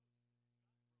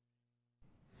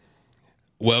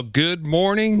Well, good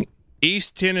morning,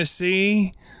 East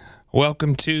Tennessee.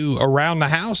 Welcome to Around the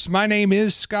House. My name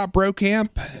is Scott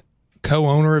Brokamp,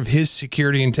 co-owner of His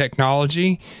Security and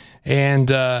Technology.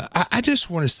 And I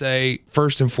just want to say,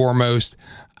 first and foremost,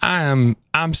 I'm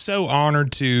so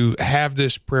honored to have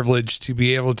this privilege to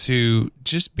be able to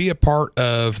just be a part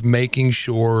of making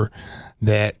sure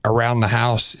that Around the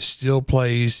House still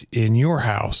plays in your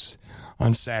house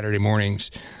on Saturday mornings.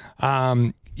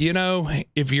 You know,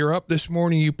 if you're up this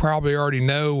morning, you probably already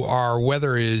know our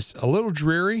weather is a little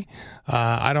dreary.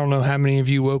 I don't know how many of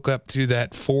you woke up to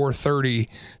that 4:30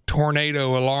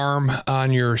 tornado alarm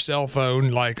on your cell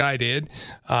phone like I did,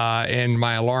 and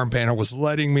my alarm panel was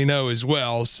letting me know as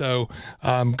well. So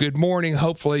good morning.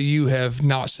 Hopefully you have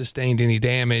not sustained any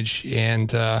damage,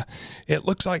 and it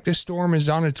looks like this storm is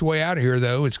on its way out of here,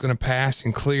 though. It's going to pass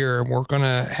and clear, and we're going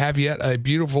to have yet a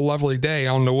beautiful, lovely day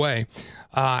on the way.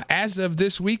 As of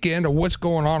this weekend, of what's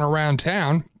going on around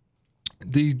town,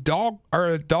 the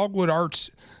Dogwood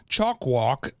Arts Chalk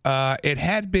Walk, it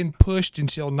had been pushed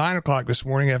until 9 o'clock this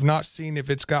morning. I've not seen if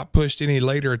it's got pushed any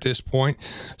later at this point.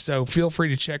 So feel free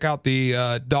to check out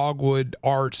the Dogwood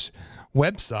Arts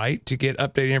website to get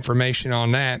updated information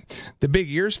on that. The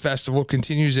Big Ears Festival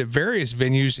continues at various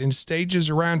venues and stages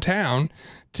around town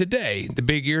today. The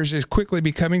Big Ears is quickly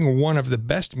becoming one of the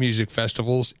best music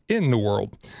festivals in the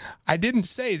world. I didn't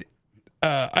say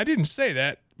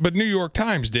that, but New York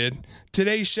Times did.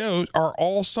 Today's shows are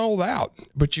all sold out,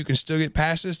 but you can still get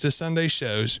passes to Sunday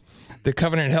shows. The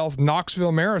Covenant Health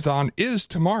Knoxville Marathon is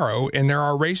tomorrow, and there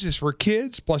are races for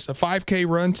kids plus a 5K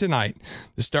run tonight.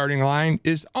 The starting line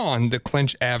is on the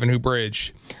Clinch Avenue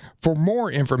Bridge. For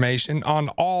more information on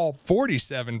all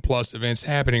 47 plus events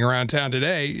happening around town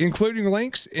today, including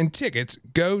links and tickets,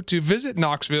 go to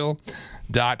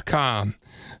visitknoxville.com.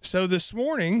 So this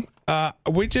morning,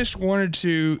 we just wanted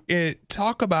to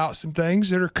talk about some things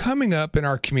that are coming up in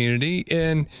our community,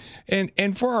 and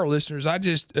for our listeners, I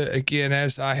just again,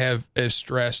 as I have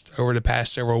stressed over the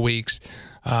past several weeks,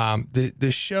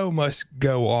 the show must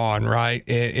go on, right?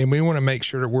 And we want to make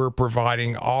sure that we're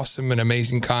providing awesome and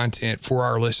amazing content for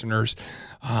our listeners.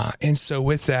 And so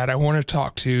with that, I want to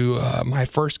talk to my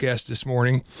first guest this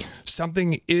morning.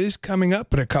 Something is coming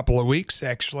up in a couple of weeks,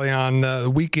 actually on the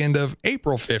weekend of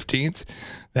April 15th,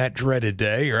 that dreaded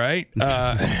day, right?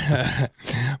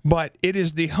 But it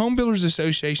is the Home Builders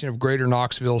Association of Greater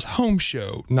Knoxville's Home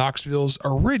Show, Knoxville's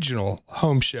original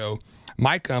home show.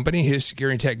 My company, His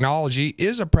Security and Technology,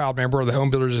 is a proud member of the Home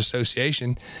Builders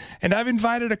Association, and I've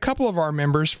invited a couple of our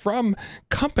members from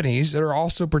companies that are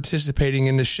also participating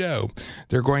in the show.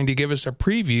 They're going to give us a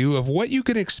preview of what you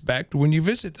can expect when you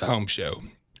visit the home show.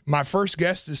 My first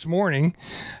guest this morning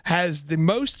has the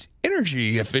most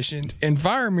energy-efficient,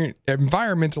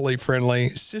 environmentally friendly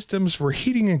systems for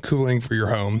heating and cooling for your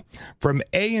home from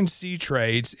A&C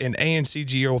Trades and A&C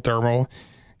Geothermal.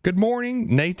 Good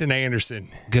morning, Nathan Anderson.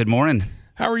 Good morning.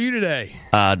 How are you today?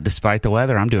 Despite the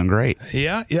weather, I'm doing great.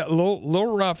 Yeah, a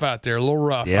little rough out there, a little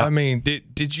rough. Yep. I mean,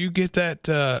 did you get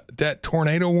that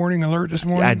tornado warning alert this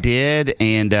morning? I did,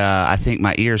 and I think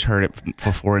my ears heard it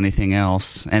before anything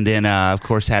else. And then, of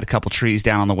course, had a couple trees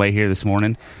down on the way here this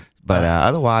morning. But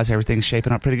otherwise, everything's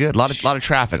shaping up pretty good. A lot of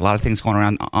traffic, a lot of things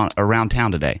going around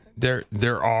town today. There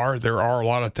are a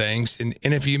lot of things, and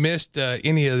if you missed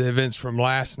any of the events from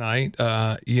last night,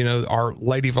 our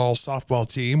Lady Vols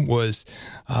softball team was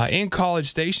in College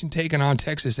Station taking on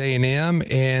Texas A&M,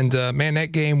 and man,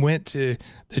 that game went to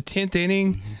the 10th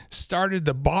inning. Started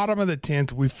the bottom of the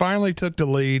 10th. We finally took the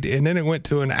lead, and then it went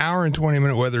to an hour and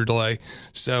 20-minute weather delay.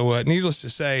 So, needless to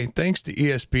say, thanks to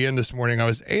ESPN this morning, I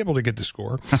was able to get the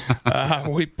score.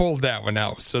 We pulled that one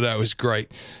out, so that was great.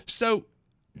 So,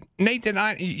 Nathan,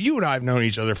 you and I have known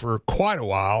each other for quite a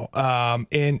while,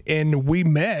 and we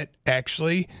met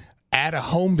actually at a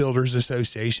Home Builders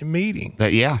Association meeting.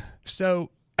 Yeah. So,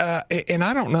 and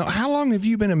I don't know, how long have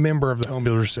you been a member of the Home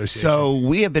Builders Association? So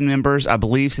we have been members, I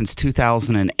believe, since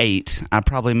 2008. I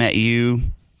probably met you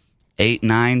 8,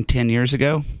 9, 10 years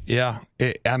ago. Yeah,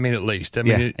 at least.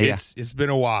 It's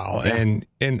been a while, yeah.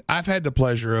 and I've had the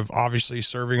pleasure of obviously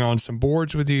serving on some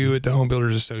boards with you at the Home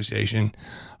Builders Association,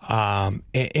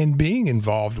 and being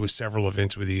involved with several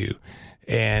events with you,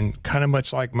 and kind of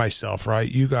much like myself, right?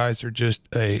 You guys are just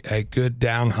a good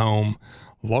down home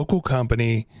local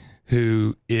company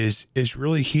who is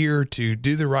really here to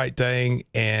do the right thing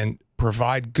and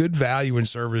provide good value and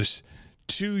service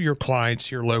to your clients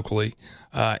here locally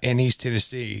in East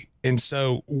Tennessee. And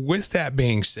so with that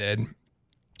being said,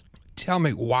 tell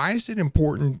me, why is it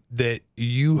important that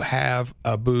you have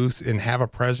a booth and have a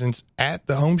presence at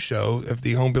the home show of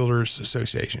the Home Builders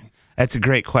Association? That's a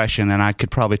great question, and I could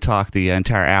probably talk the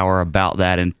entire hour about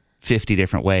that in 50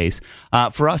 different ways.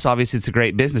 For us, obviously, it's a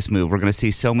great business move. We're going to see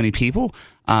so many people.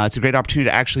 It's a great opportunity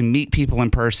to actually meet people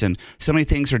in person. So many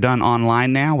things are done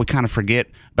online now. We kind of forget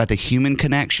about the human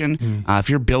connection. If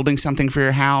you're building something for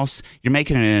your house, you're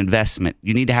making an investment.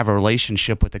 You need to have a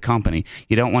relationship with the company.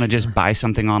 You don't want to just buy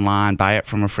something online, buy it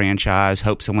from a franchise,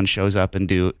 hope someone shows up and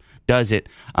does it.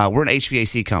 We're an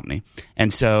HVAC company,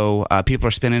 and so people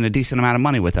are spending a decent amount of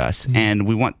money with us, and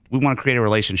we want to create a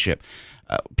relationship.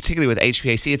 Particularly with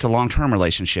HVAC, it's a long-term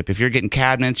relationship. If you're getting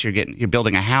cabinets, you're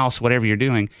building a house, whatever you're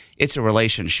doing, it's a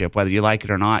relationship, whether you like it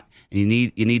or not. And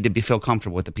you need to feel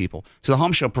comfortable with the people. So the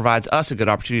Home Show provides us a good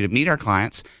opportunity to meet our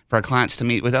clients, for our clients to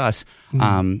meet with us.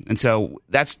 And so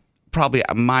that's probably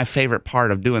my favorite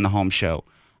part of doing the Home Show.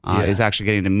 Is actually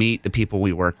getting to meet the people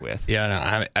we work with. Yeah,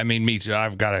 no, I mean, me too.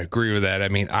 I've got to agree with that. I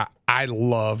mean, I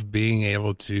love being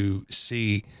able to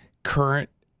see current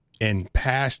and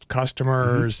past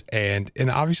customers and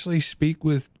obviously speak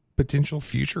with potential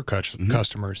future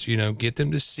customers, get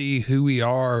them to see who we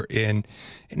are and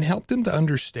help them to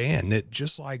understand that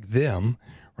just like them,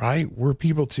 right, we're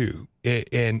people too.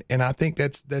 And I think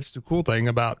that's the cool thing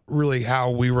about really how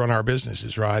we run our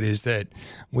businesses, right, is that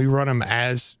we run them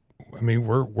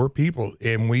we're people,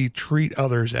 and we treat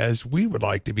others as we would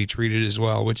like to be treated as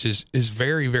well, which is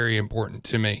very, very important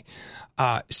to me.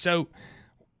 So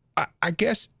I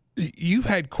guess you've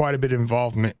had quite a bit of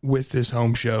involvement with this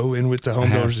Home Show and with the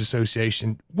Home Builders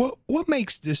Association. What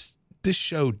makes this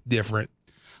show different?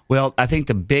 Well, I think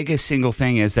the biggest single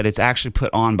thing is that it's actually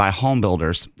put on by home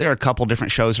builders. There are a couple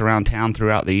different shows around town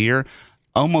throughout the year.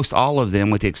 Almost all of them,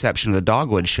 with the exception of the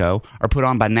Dogwood Show, are put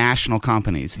on by national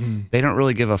companies. They don't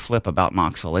really give a flip about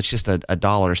Knoxville. It's just a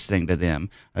dollars thing to them.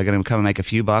 They're going to come and make a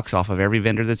few bucks off of every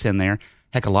vendor that's in there.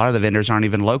 Heck, a lot of the vendors aren't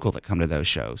even local that come to those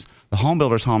shows. The Home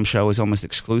Builders Home Show is almost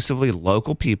exclusively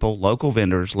local people, local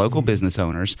vendors, local business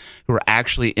owners who are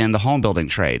actually in the home building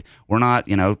trade. We're not,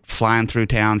 flying through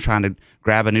town trying to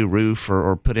grab a new roof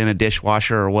or put in a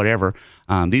dishwasher or whatever.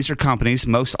 These are companies,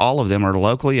 all of them are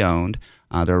locally owned.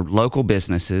 They're local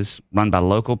businesses run by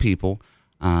local people,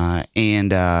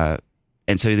 and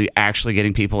so they're actually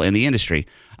getting people in the industry.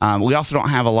 We also don't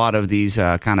have a lot of these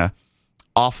kind of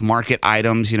off-market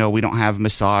items. We don't have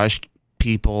massage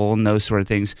people and those sort of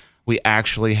things. We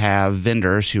actually have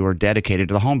vendors who are dedicated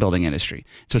to the home building industry.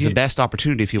 So it's the best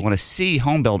opportunity if you want to see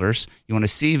home builders, you want to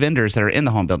see vendors that are in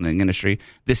the home building industry,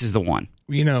 this is the one.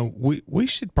 We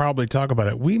should probably talk about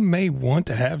it. We may want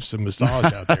to have some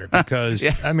massage out there because,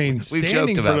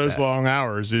 standing for those long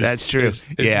hours that's true. is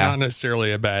not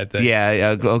necessarily a bad thing.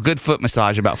 Yeah, a good foot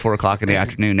massage about 4 o'clock in the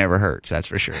afternoon never hurts, that's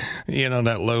for sure.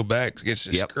 That low back gets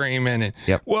you screaming.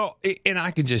 Well, and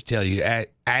I can just tell you,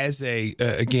 as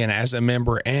a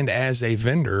member and as a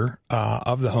vendor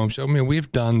of the Home Show,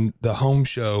 we've done the Home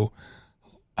Show.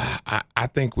 I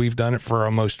think we've done it for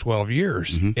almost 12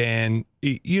 years. And,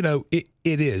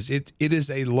 it is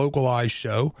a localized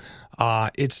show.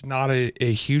 It's not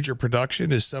a huger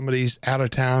production as some of these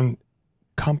out-of-town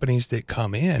companies that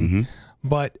come in.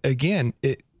 But, again,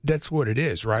 that's what it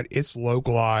is, right? It's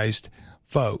localized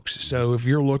folks. So if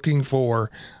you're looking for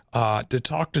to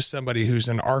talk to somebody who's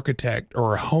an architect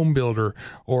or a home builder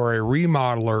or a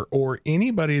remodeler or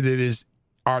anybody that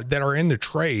are in the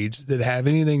trades that have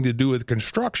anything to do with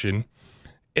construction,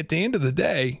 at the end of the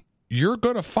day, you're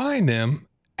going to find them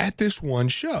at this one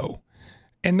show.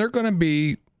 And they're going to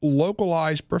be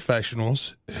localized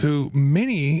professionals who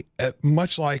many,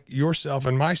 much like yourself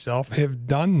and myself, have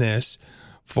done this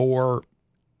for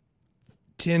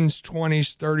 10s,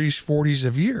 20s, 30s, 40s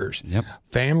of years.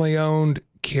 Family-owned,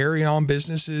 carry-on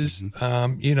businesses.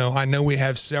 I know we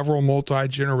have several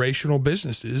multi-generational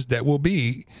businesses that will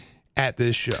be at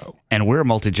this show. And we're a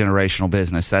multi-generational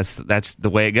business. That's the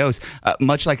way it goes.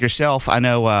 Much like yourself, I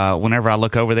know whenever I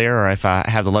look over there, or if I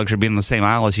have the luxury of being in the same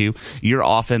aisle as you, you're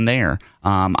often there.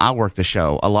 I work the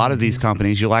show. A lot of these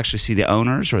companies, you'll actually see the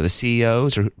owners or the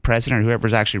CEOs or president or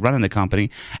whoever's actually running the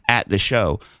company at the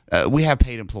show. We have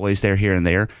paid employees there, here and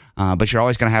there, but you're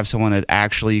always going to have someone that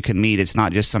actually you can meet. It's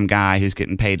not just some guy who's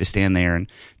getting paid to stand there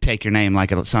and take your name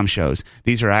like at some shows.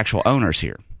 These are actual owners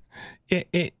here.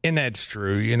 And that's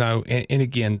true, and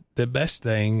again, the best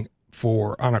thing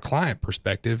on a client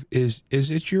perspective is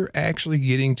that you're actually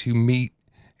getting to meet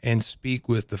and speak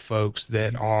with the folks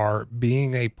that are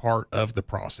being a part of the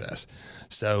process.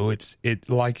 So it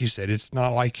like you said, it's not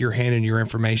like you're handing your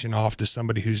information off to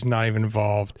somebody who's not even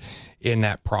involved in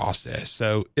that process.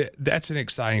 So that's an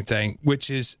exciting thing, which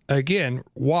is, again,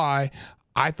 why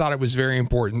I thought it was very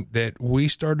important that we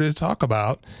started to talk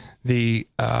about the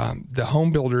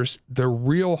home builders, the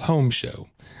Real Home Show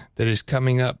that is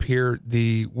coming up here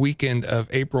the weekend of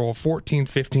April 14th,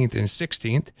 15th, and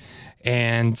 16th.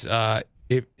 And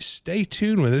stay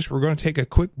tuned with us. We're going to take a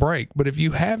quick break. But if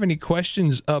you have any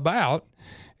questions about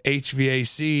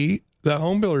HVAC, the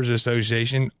Home Builders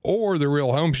Association, or the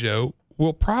Real Home Show,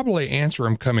 we'll probably answer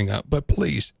them coming up. But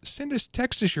please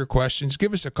text us your questions.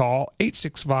 Give us a call.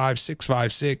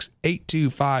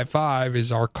 865-656-8255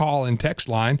 is our call and text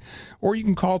line. Or you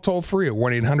can call toll free at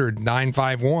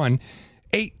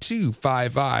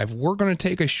 1-800-951-8255. We're going to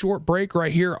take a short break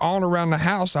right here on Around the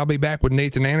House. I'll be back with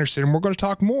Nathan Anderson, and we're going to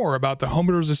talk more about the Home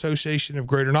Builders Association of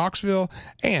Greater Knoxville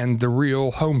and the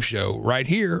Real Home Show right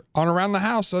here on Around the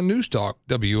House on News Talk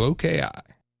WOKI.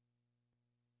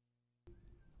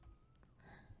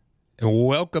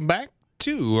 Welcome back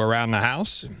to Around the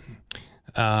House.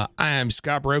 I am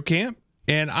Scott Brokamp,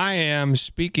 and I am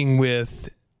speaking with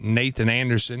Nathan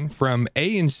Anderson from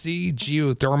A&C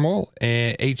Geothermal,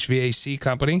 HVAC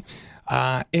company.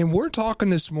 And we're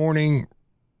talking this morning,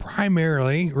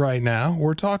 primarily right now,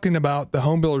 we're talking about the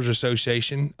Home Builders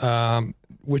Association,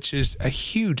 which is a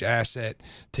huge asset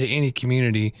to any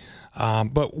community.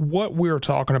 But what we're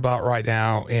talking about right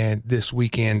now and this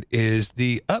weekend is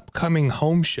the upcoming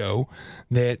home show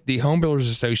that the Home Builders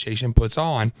Association puts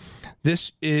on.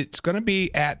 It's going to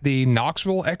be at the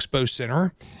Knoxville Expo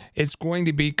Center. It's going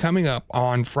to be coming up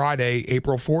on Friday,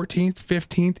 April 14th,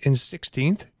 15th, and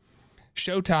 16th.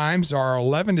 Show times are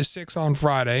 11 to 6 on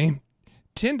Friday,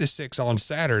 10 to 6 on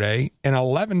Saturday, and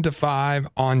 11 to 5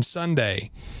 on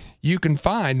Sunday. You can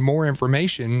find more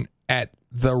information at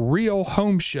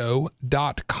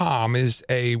therealhomeshow.com is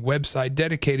a website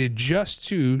dedicated just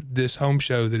to this home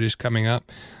show that is coming up.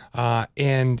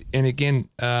 And again,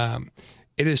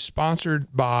 it is sponsored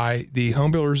by the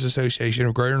Home Builders Association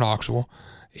of Greater Knoxville.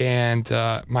 And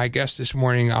my guest this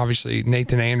morning, obviously,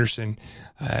 Nathan Anderson.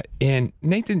 And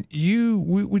Nathan,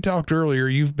 we talked earlier,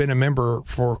 you've been a member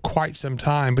for quite some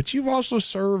time, but you've also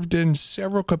served in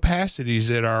several capacities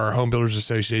at our Home Builders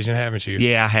Association, haven't you?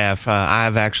 Yeah, I have.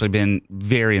 I've actually been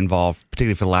very involved,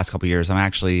 particularly for the last couple of years. I'm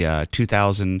actually,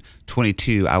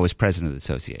 2022, I was president of the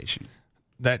association.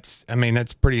 That's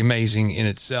pretty amazing in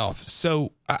itself.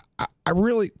 So I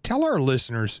really tell our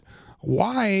listeners,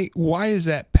 why is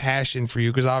that passion for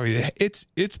you? Because obviously it's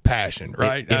passion,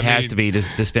 right? It has to be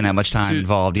to spend that much time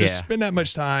involved. To spend that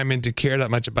much time and to care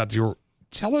that much about your.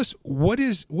 Tell us what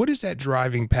is that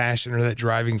driving passion or that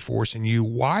driving force in you?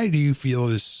 Why do you feel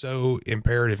it is so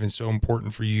imperative and so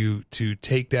important for you to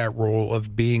take that role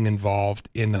of being involved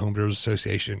in the Home Builders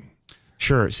Association?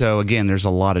 Sure. So again, there's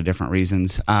a lot of different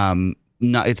reasons.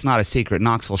 No, it's not a secret.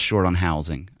 Knoxville's short on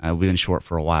housing. We've been short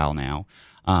for a while now.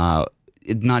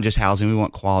 Not just housing. We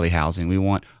want quality housing. We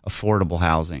want affordable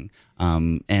housing.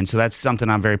 And so that's something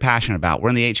I'm very passionate about. We're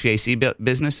in the HVAC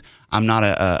business. I'm not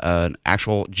an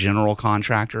actual general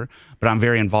contractor, but I'm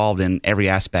very involved in every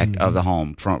aspect of the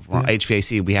home. From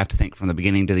HVAC, we have to think from the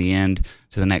beginning to the end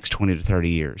to the next 20 to 30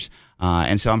 years.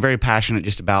 And so I'm very passionate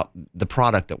just about the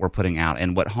product that we're putting out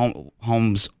and what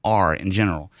homes are in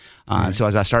general. So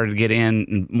as I started to get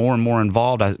in more and more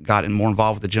involved, I got more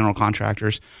involved with the general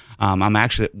contractors. I'm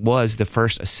actually was the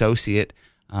first associate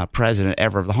president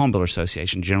ever of the Home Builder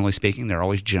Association. Generally speaking, they're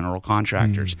always general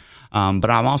contractors.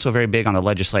 But I'm also very big on the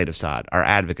legislative side, our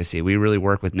advocacy. We really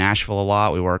work with Nashville a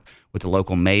lot. We work with the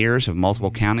local mayors of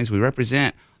multiple counties. We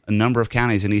represent a number of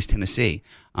counties in East Tennessee.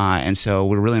 And so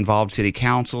we're really involved, city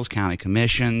councils, county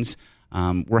commissions.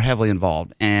 We're heavily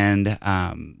involved, and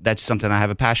that's something I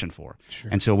have a passion for. Sure.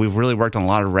 And so we've really worked on a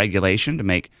lot of regulation to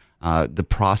make the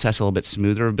process a little bit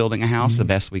smoother of building a house the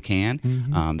best we can.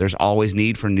 There's always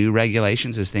need for new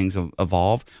regulations as things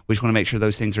evolve. We just want to make sure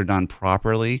those things are done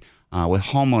properly with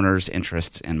homeowners'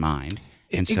 interests in mind.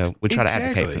 And so we try to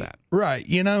advocate for that. Right.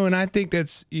 And I think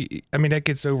that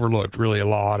gets overlooked really a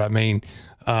lot. I don't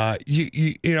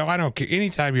care.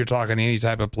 Anytime you're talking any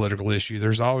type of political issue,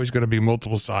 there's always going to be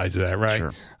multiple sides of that, right?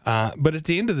 Sure. But at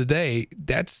the end of the day,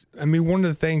 one of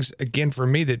the things, again, for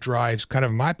me that drives kind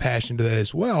of my passion to that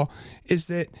as well is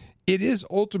that it is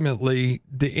ultimately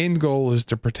the end goal is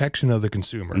the protection of the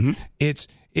consumer.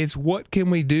 It's what can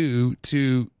we do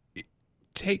to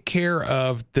take care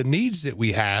of the needs that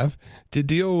we have to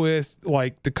deal with,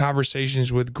 like the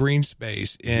conversations with green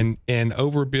space and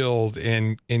overbuild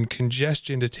and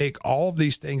congestion, to take all of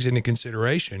these things into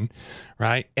consideration,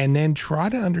 right? And then try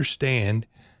to understand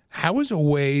how is a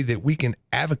way that we can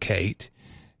advocate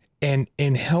and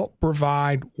help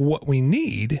provide what we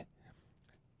need,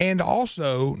 and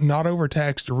also not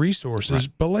overtax the resources,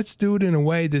 but let's do it in a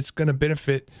way that's going to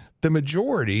benefit the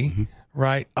majority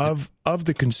right, of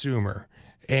the consumer.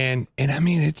 And I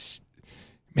mean, it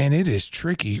is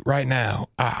tricky right now.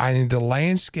 I mean, the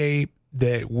landscape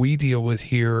that we deal with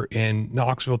here in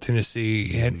Knoxville,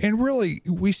 Tennessee, and really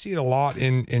we see it a lot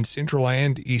in Central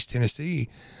and East Tennessee,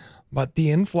 but the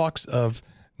influx of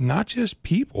not just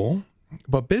people,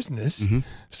 but business.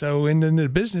 So, and then the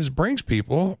business brings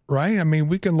people, right? I mean,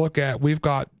 we've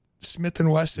got Smith &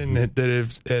 Wesson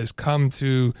that has come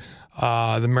to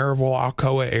the Maryville,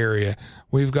 Alcoa area.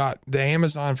 We've got the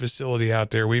Amazon facility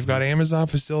out there. We've got Amazon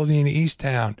facility in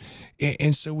Easttown.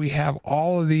 And so we have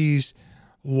all of these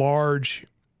large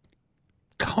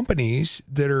companies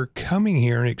that are coming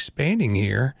here and expanding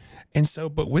here. And so,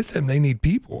 but with them, they need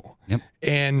people. Yep.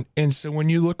 And so when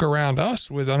you look around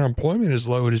us with unemployment as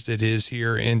low as it is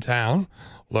here in town,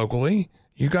 locally,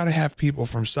 you got to have people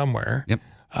from somewhere. Yep.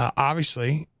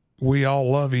 Obviously, we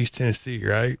all love East Tennessee,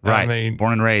 right? Right. I mean,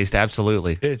 born and raised,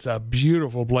 absolutely. It's a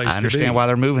beautiful place to be. I understand why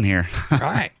they're moving here.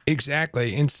 Right.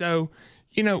 Exactly. And so,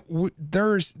 you know,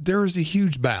 there's a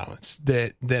huge balance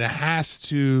that has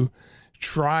to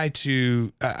try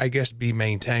to, I guess, be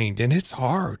maintained. And it's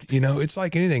hard. You know, it's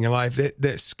like anything in life.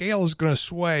 That scale is going to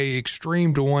sway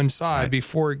extreme to one side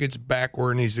before it gets back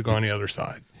where it needs to go on the other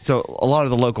side. So a lot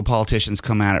of the local politicians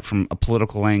come at it from a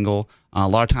political angle. A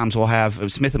lot of times we'll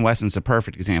have Smith & Wesson's a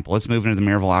perfect example. Let's move into the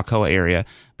Maryville, Alcoa area.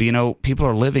 But, you know, people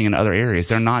are living in other areas.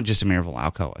 They're not just a Maryville,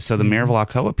 Alcoa. So the Maryville,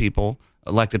 Alcoa people,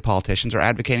 elected politicians, are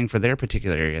advocating for their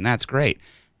particular area, and that's great.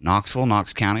 Knoxville,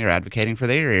 Knox County are advocating for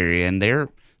their area and their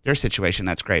situation.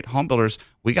 That's great. Home builders,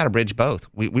 we got to bridge both.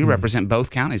 We represent both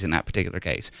counties in that particular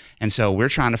case. And so we're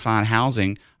trying to find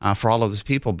housing for all of those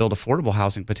people, build affordable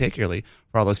housing particularly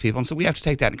for all those people. And so we have to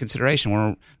take that in consideration when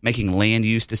we're making land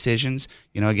use decisions.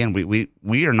 You know, again,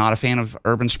 we are not a fan of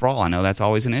urban sprawl. I know that's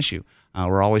always an issue.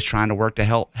 We're always trying to work to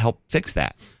help fix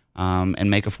that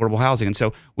and make affordable housing. And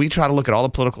so we try to look at all the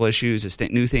political issues as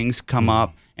new things come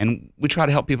up, and we try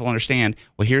to help people understand,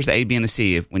 well, here's the A, B, and the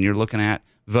C. When you're looking at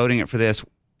voting it for this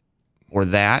or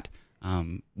that,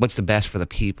 what's the best for the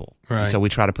people? Right. So we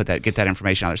try to get that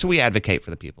information out there. So we advocate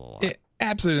for the people a lot.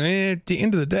 Absolutely. And at the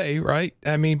end of the day, right?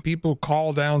 I mean, people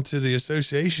call down to the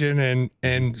association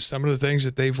and some of the things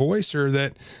that they voice are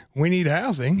that we need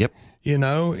housing. Yep. You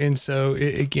know, and so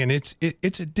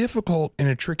it's a difficult and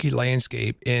a tricky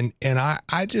landscape. And I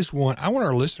want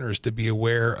our listeners to be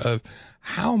aware of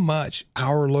how much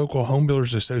our local home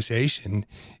builders association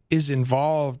is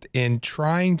involved in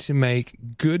trying to make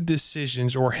good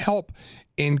decisions or help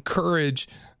encourage.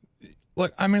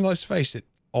 Look, I mean, let's face it,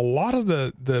 a lot of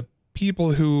the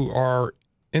people who are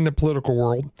in the political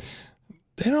world,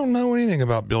 they don't know anything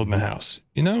about building a house.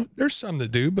 You know, there's some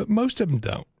that do, but most of them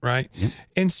don't, right? Yep.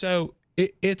 And so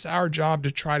it's our job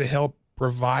to try to help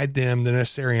provide them the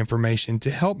necessary information to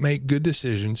help make good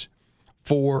decisions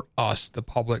for us, the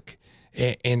public,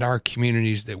 and our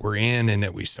communities that we're in and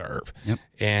that we serve. Yep.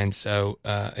 And so,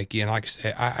 again, like I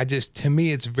said, to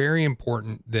me, it's very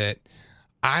important that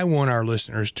I want our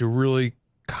listeners to really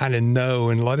kind of know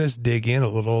and let us dig in a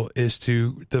little as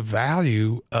to the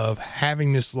value of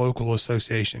having this local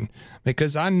association,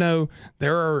 because I know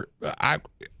I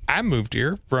moved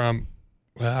here from,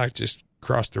 well, I just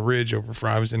crossed the ridge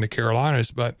I was in the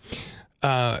Carolinas, but,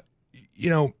 you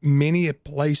know, many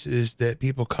places that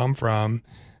people come from,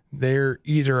 they're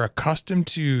either accustomed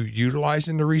to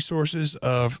utilizing the resources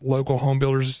of local home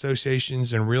builders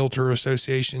associations and realtor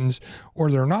associations,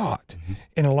 or they're not. Mm-hmm.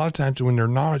 And a lot of times when they're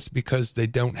not, it's because they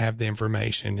don't have the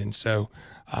information. And so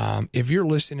if you're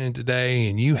listening today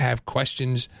and you have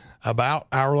questions about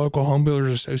our local home builders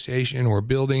association or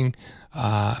building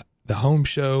the home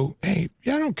show, hey,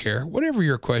 I don't care. Whatever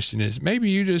your question is, maybe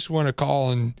you just want to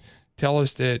call and tell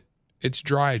us that it's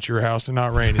dry at your house and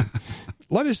not raining.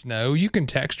 Let us know. You can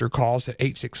text or call us at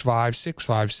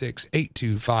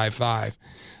 865-656-8255.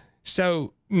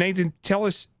 So, Nathan, tell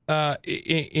us,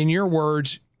 in your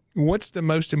words, what's the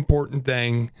most important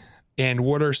thing and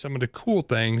what are some of the cool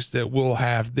things that we'll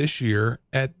have this year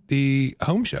at the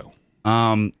home show?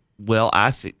 Well,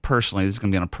 I think personally, this is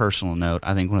going to be on a personal note.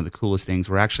 I think one of the coolest things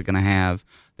we're actually going to have,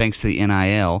 thanks to the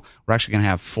NIL, we're actually going to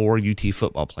have 4 UT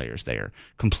football players there,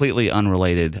 completely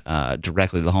unrelated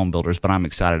directly to the home builders, but I'm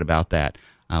excited about that.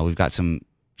 We've got some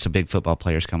big football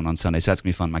players coming on Sunday, so that's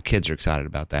going to be fun. My kids are excited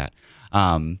about that.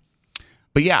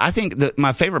 But yeah, I think that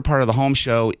my favorite part of the home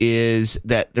show is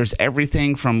that there's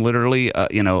everything from literally,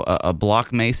 a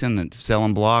block mason and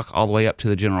selling block all the way up to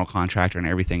the general contractor and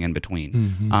everything in between.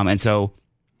 Mm-hmm. And so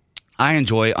I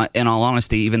enjoy, in all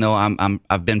honesty, even though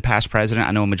I've been past president,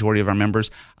 I know a majority of our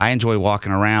members, I enjoy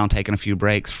walking around, taking a few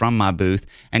breaks from my booth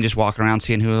and just walking around,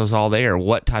 seeing who is all there,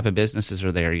 what type of businesses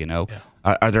are there, Yeah.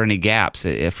 Are there any gaps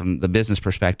from the business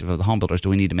perspective of the home builders? Do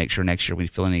we need to make sure next year we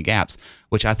fill any gaps?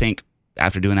 Which I think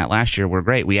after doing that last year, we're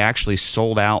great. We actually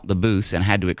sold out the booths and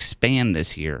had to expand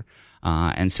this year.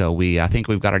 And so I think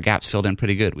we've got our gaps filled in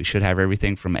pretty good. We should have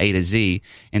everything from A to Z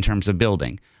in terms of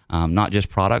building. Not just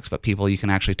products, but people you can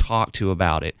actually talk to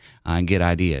about it and get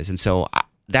ideas. And so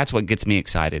that's what gets me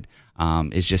excited,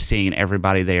 is just seeing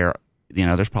everybody there.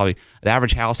 There's probably the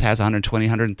average house has 120,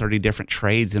 130 different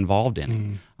trades involved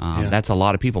in it. That's a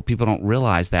lot of people. People don't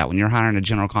realize that when you're hiring a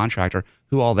general contractor,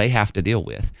 who all they have to deal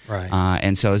with. Right.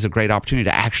 And so it's a great opportunity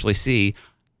to actually see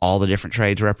all the different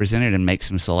trades represented and make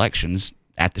some selections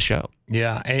at the show.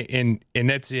 Yeah, and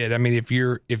that's it. I mean, if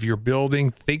you're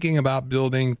thinking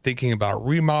about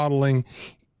remodeling,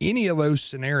 any of those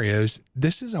scenarios,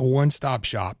 this is a one-stop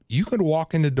shop. You can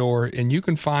walk in the door and you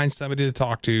can find somebody to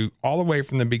talk to all the way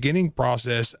from the beginning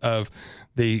process of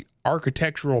the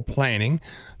architectural planning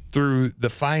through the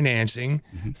financing,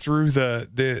 through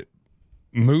the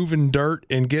moving dirt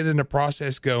and getting the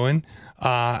process going.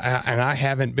 And I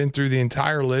haven't been through the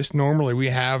entire list. Normally we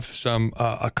have some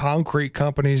concrete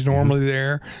companies normally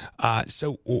there.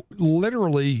 So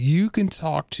literally you can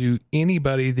talk to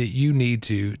anybody that you need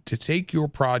to take your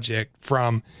project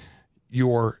from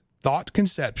your thought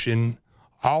conception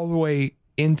all the way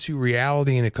into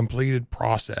reality in a completed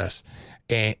process.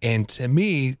 And to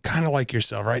me, kind of like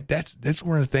yourself, right? That's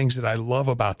one of the things that I love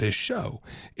about this show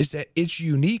is that it's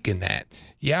unique in that.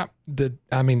 Yeah, the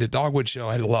Dogwood Show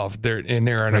I love. They're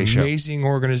an amazing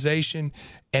organization,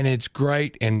 and it's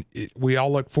great, and we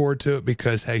all look forward to it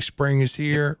because hey, spring is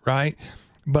here, right?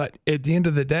 But at the end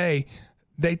of the day,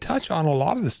 they touch on a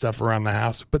lot of the stuff around the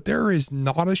house, but there is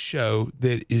not a show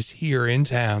that is here in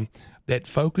town that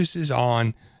focuses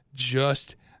on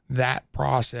just that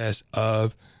process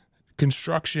of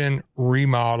construction,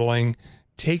 remodeling,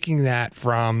 taking that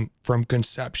from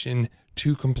conception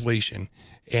to completion.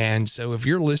 And so if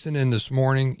you're listening this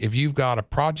morning, if you've got a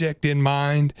project in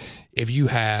mind, if you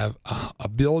have a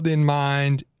build in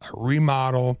mind, a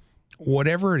remodel,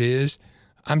 whatever it is,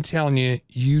 I'm telling you,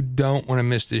 you don't want to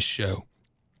miss this show.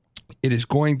 It is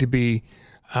going to be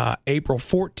April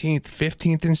 14th,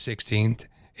 15th, and 16th.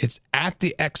 It's at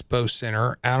the Expo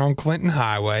Center out on Clinton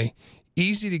Highway.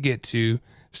 Easy to get to.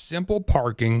 Simple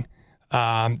parking.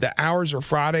 The hours are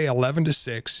Friday 11 to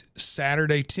 6,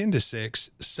 Saturday 10 to 6,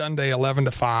 Sunday 11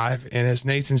 to 5. And as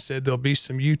Nathan said, there'll be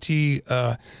some UT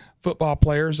football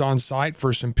players on site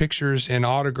for some pictures and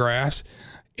autographs.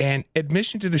 And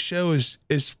admission to the show is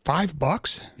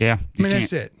 $5. Yeah, I mean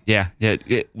that's it. Yeah.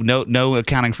 No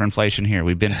accounting for inflation here.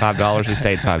 We've been $5. We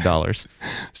stayed $5.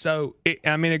 So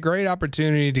a great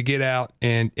opportunity to get out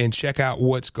and check out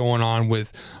what's going on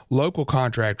with local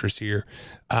contractors here.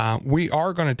 We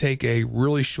are going to take a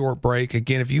really short break.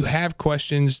 Again, if you have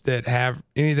questions that have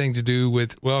anything to do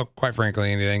with, well, quite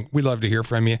frankly, anything, we'd love to hear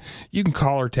from you. You can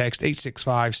call or text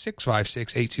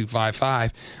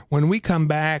 865-656-8255. When we come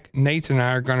back, Nathan and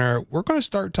I we're going to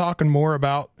start talking more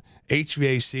about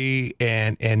HVAC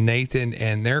and Nathan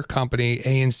and their company,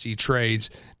 ANC Trades,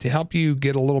 to help you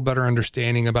get a little better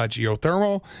understanding about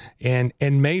geothermal and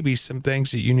maybe some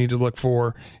things that you need to look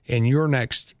for in your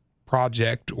next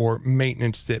project or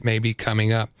maintenance that may be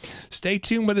coming up. Stay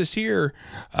tuned with us here,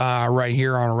 right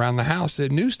here on Around the House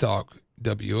at News Talk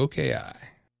WOKI.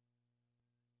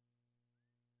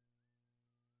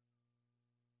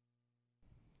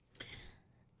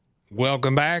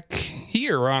 Welcome back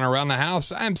here on Around the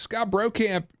House. I'm Scott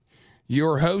Brokamp,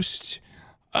 your host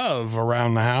of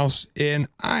Around the House, and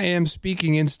I am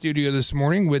speaking in studio this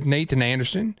morning with Nathan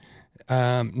Anderson.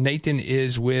 Nathan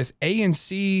is with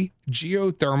ANC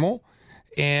Geothermal,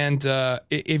 and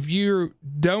if you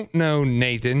don't know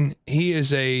Nathan, he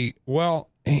is a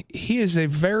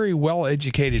very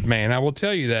well-educated man. I will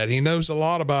tell you that. He knows a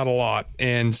lot about a lot.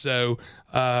 And so,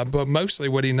 but mostly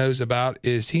what he knows about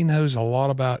is he knows a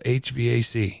lot about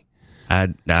HVAC.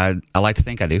 I like to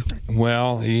think I do.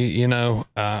 Well,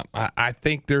 I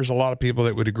think there's a lot of people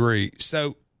that would agree.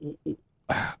 So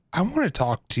I want to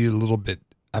talk to you a little bit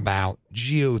about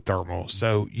geothermal.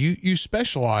 So you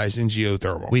specialize in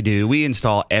geothermal. We do. We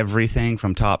install everything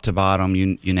from top to bottom.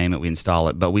 You name it, we install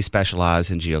it. But we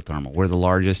specialize in geothermal. We're the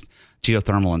largest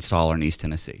geothermal installer in East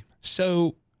Tennessee.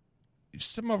 So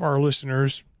some of our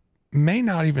listeners may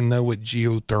not even know what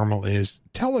geothermal is.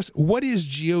 tell us, what is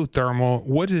geothermal?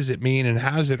 What does it mean, and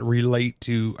how does it relate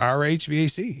to our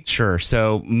HVAC? Sure.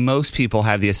 So most people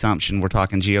have the assumption we're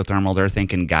talking geothermal. They're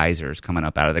thinking geysers coming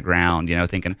up out of the ground,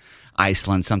 thinking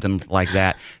Iceland, something like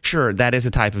that. Sure, that is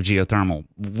a type of geothermal.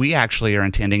 We actually are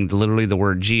intending literally the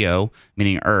word geo,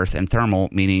 meaning earth, and thermal,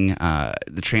 meaning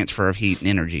the transfer of heat and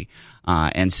energy.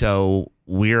 And so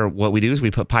what we do is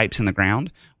we put pipes in the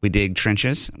ground. We dig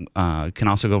trenches. Can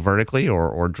also go vertically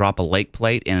or drop a lake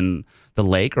plate in the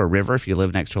lake or river. If you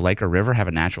live next to a lake or river, have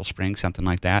a natural spring, something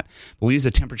like that. But we use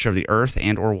the temperature of the earth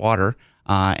and or water,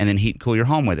 and then heat and cool your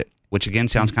home with it, which again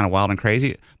sounds kind of wild and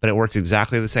crazy, but it works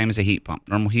exactly the same as a heat pump.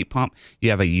 Normal heat pump, you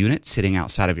have a unit sitting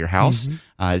outside of your house.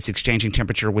 It's exchanging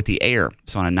temperature with the air.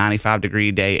 So on a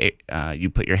 95-degree day, you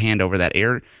put your hand over that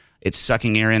air. It's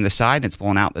sucking air in the side and it's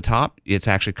blowing out the top. It's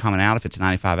actually coming out, if it's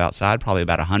 95 outside, probably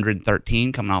about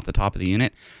 113 coming off the top of the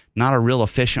unit. Not a real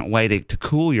efficient way to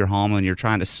cool your home when you're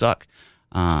trying to suck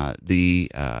or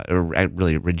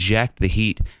really reject the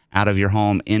heat out of your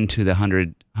home into the 100,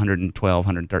 112,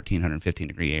 113, 115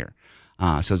 degree air.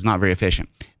 So it's not very efficient.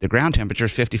 The ground temperature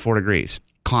is 54 degrees,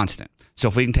 constant. So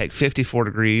if we can take 54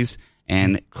 degrees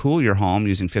and cool your home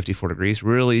using 54 degrees,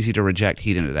 real easy to reject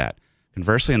heat into that.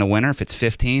 Conversely, in the winter, if it's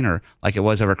 15 or like it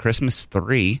was over Christmas,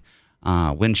 3,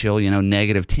 wind chill,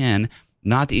 negative 10,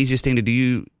 not the easiest thing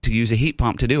to use a heat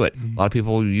pump to do it. A lot of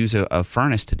people use a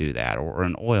furnace to do that, or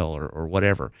an oil or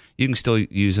whatever. You can still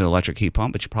use an electric heat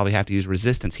pump, but you probably have to use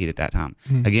resistance heat at that time.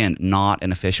 Again, not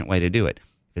an efficient way to do it.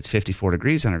 If it's 54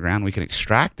 degrees underground, we can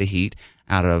extract the heat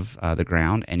out of the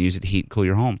ground and use it to heat and cool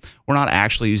your home. We're not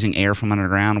actually using air from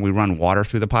underground. We run water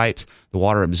through the pipes. The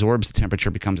water absorbs the temperature,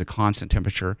 becomes a constant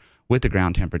temperature with the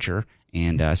ground temperature,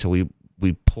 and so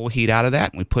we pull heat out of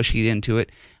that and we push heat into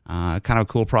it. Kind of a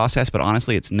cool process, but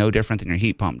honestly, it's no different than your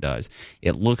heat pump does.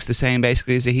 It looks the same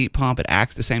basically as a heat pump. It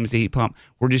acts the same as the heat pump.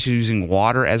 We're just using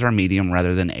water as our medium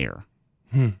rather than air.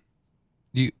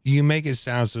 You make it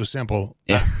sound so simple.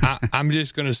 Yeah. I'm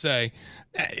just going to say,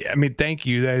 thank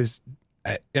you. That is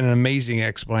an amazing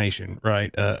explanation,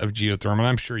 right, of geothermal.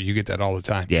 I'm sure you get that all the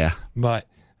time. Yeah. But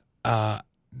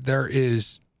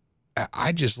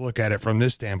I just look at it from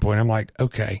this standpoint. I'm like,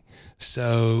 okay,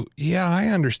 so yeah, I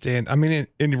understand. And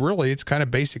really it's kind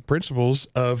of basic principles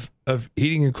of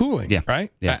heating and cooling,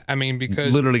 right? Yeah.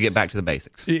 Because literally get back to the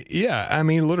basics. Yeah.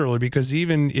 Literally, because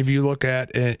even if you look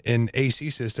at an AC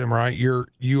system, right,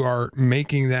 you are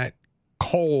making that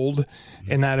cold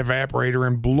in that evaporator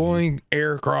and blowing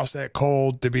air across that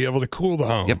cold to be able to cool the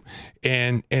home.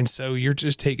 Yep. And so you're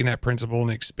just taking that principle and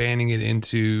expanding it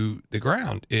into the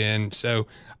ground. And so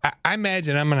I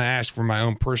imagine, I'm going to ask for my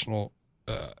own personal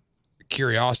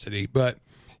curiosity, but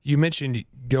you mentioned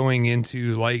going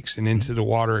into lakes and into the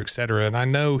water, et cetera. And I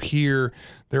know here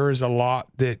there is a lot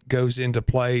that goes into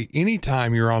play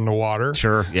anytime you're on the water.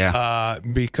 Sure. Yeah.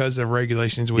 Because of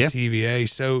regulations with TVA.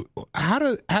 So how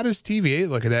does TVA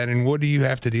look at that, and what do you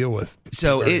have to deal with?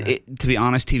 So to be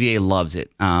honest, TVA loves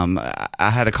it. I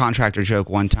had a contractor joke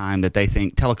one time that they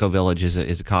think Tellico Village is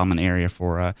a common area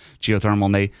for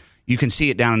geothermal, and you can see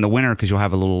it down in the winter because you'll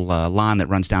have a little line that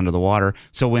runs down to the water.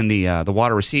 So when the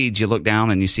water recedes, you look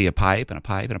down and you see a pipe and a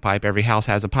pipe and a pipe. Every house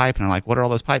has a pipe, and they're like, what are all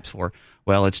those pipes for?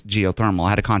 Well, it's geothermal. I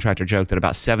had a contractor joke that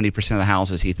about 70% of the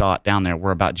houses he thought down there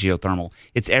were about geothermal.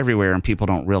 It's everywhere, and people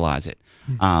don't realize it.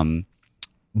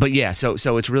 But yeah, so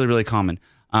it's really, really common.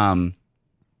 I'm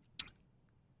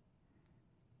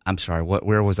sorry,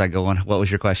 where was I going? What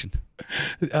was your question?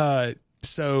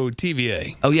 So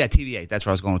TVA. Oh, yeah, TVA. That's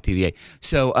where I was going with TVA.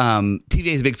 So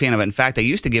TVA is a big fan of it. In fact, they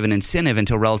used to give an incentive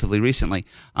until relatively recently.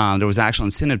 There was actual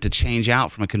incentive to change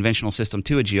out from a conventional system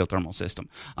to a geothermal system.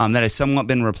 That has somewhat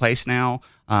been replaced now.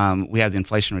 We have the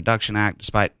Inflation Reduction Act.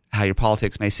 Despite how your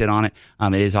politics may sit on it,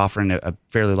 it is offering a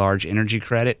fairly large energy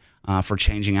credit for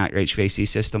changing out your HVAC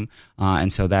system.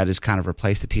 And so that has kind of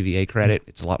replaced the TVA credit.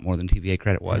 It's a lot more than TVA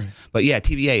credit was. Right. But yeah,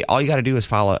 TVA, all you got to do is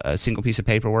file a single piece of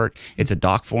paperwork. It's a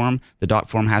doc form. The doc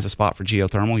form has a spot for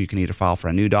geothermal. You can either file for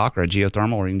a new doc or a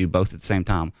geothermal, or you can do both at the same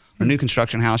time. For a new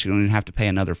construction house, you don't even have to pay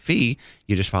another fee.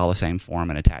 You just file the same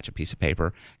form and attach a piece of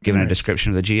paper, given a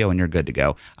description of the geo, and you're good to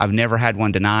go. I've never had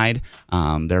one denied.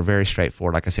 They're very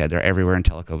straightforward. Like I said, they're everywhere in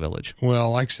Tellico Village.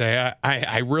 Well, like I say,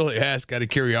 I really ask out of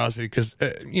curiosity because,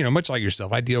 much like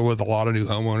yourself, I deal with a lot of new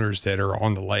homeowners that are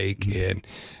on the lake, and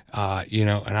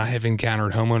and I have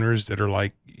encountered homeowners that are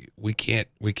like, we can't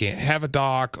have a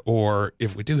dock, or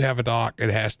if we do have a dock,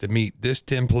 it has to meet this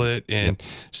template. And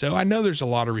so I know there's a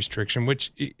lot of restriction,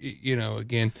 which,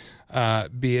 again,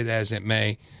 be it as it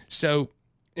may. So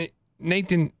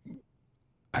Nathan,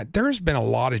 there's been a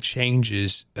lot of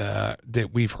changes that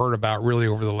we've heard about really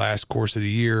over the last course of the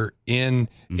year in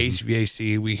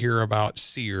HVAC. We hear about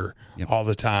SEER all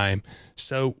the time.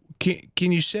 So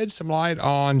can you shed some light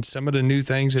on some of the new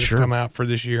things that have come out for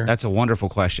this year? That's a wonderful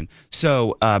question.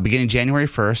 So beginning January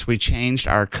 1st, we changed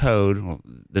our code. Well,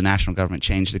 the national government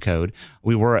changed the code.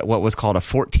 We were at what was called a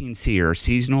 14 SEER,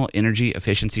 Seasonal Energy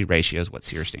Efficiency Ratio is what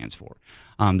SEER stands for.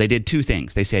 They did two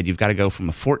things. They said you've got to go from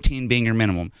a 14 being your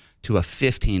minimum to a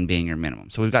 15 being your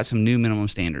minimum. So we've got some new minimum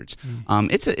standards.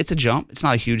 It's a jump. It's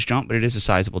not a huge jump, but it is a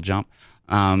sizable jump.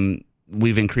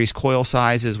 We've increased coil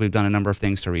sizes. We've done a number of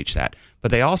things to reach that.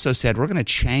 But they also said we're going to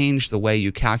change the way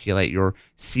you calculate your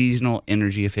seasonal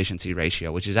energy efficiency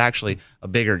ratio, which is actually a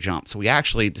bigger jump. So we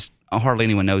actually, just, hardly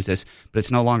anyone knows this, but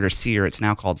it's no longer SEER. It's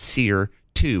now called SEER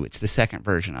 2. It's the second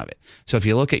version of it. So if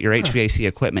you look at your HVAC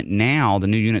equipment now, the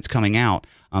new units coming out,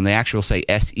 they actually will say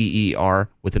SEER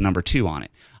with the number 2 on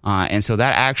it. And so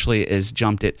that actually is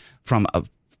jumped it from a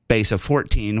base of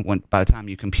 14, when by the time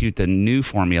you compute the new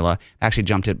formula, actually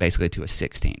jumped it basically to a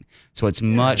 16. So it's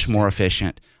much more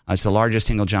efficient. It's the largest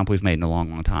single jump we've made in a long,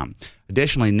 long time.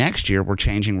 Additionally, next year, we're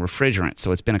changing refrigerants.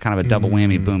 So it's been a kind of a double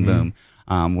whammy, boom, boom.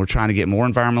 We're trying to get more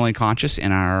environmentally conscious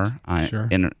in our,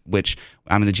 in which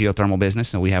I'm in the geothermal business,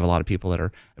 so we have a lot of people that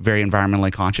are very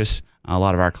environmentally conscious, a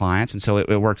lot of our clients, and so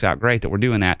it works out great that we're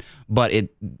doing that, but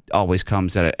it always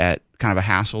comes at kind of a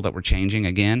hassle that we're changing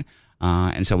again,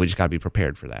 and so we just got to be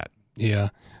prepared for that. Yeah.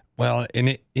 Well,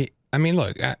 and I mean,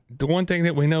 look, the one thing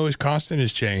that we know is constant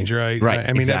is change, right? Right.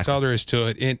 I mean, that's all there is to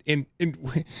it. And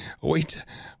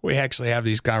we actually have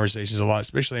these conversations a lot,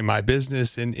 especially in my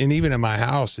business and even in my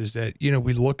house, is that,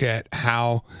 we look at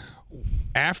how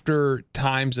after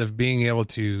times of being able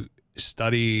to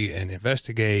study and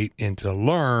investigate and to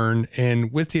learn,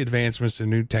 and with the advancements in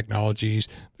new technologies,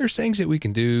 there's things that we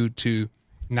can do to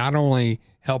not only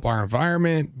help our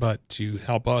environment, but to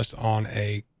help us on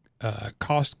a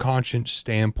cost-conscious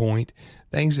standpoint,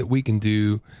 things that we can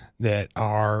do that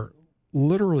are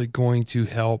literally going to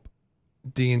help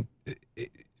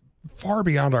far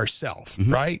beyond ourselves,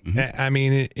 right? I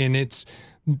mean, and it's,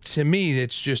 to me,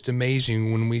 it's just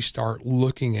amazing when we start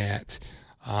looking at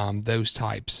those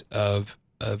types of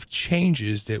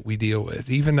changes that we deal with,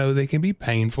 even though they can be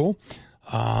painful.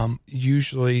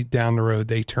 Usually down the road,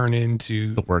 they turn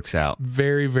into, it works out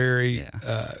very, very,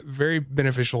 very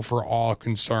beneficial for all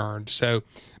concerned. So,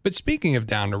 but speaking of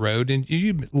down the road, and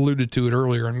you alluded to it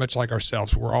earlier, and much like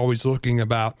ourselves, we're always looking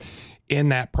about in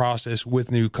that process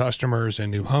with new customers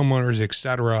and new homeowners, et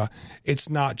cetera. It's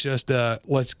not just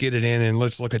let's get it in and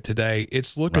let's look at today.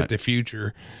 It's look at the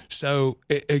future. So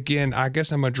again, I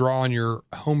guess I'm going to draw on your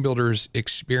home builder's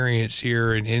experience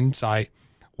here and insight.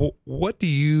 What do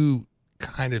you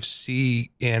kind of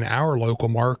see in our local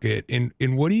market, and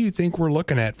what do you think we're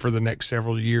looking at for the next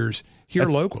several years here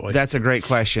locally? That's a great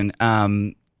question.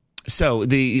 So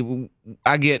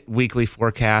I get weekly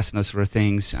forecasts and those sort of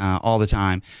things all the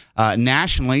time.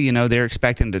 Nationally, they're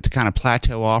expecting to kind of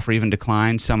plateau off or even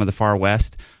decline. Some of the far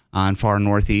west and far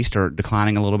northeast are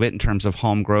declining a little bit in terms of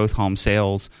home growth, home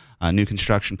sales, new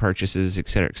construction purchases, et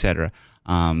cetera, et cetera.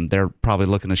 They're probably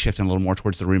looking to shift in a little more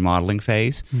towards the remodeling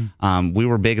phase. We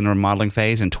were big in the remodeling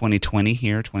phase in 2020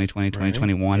 here, 2020,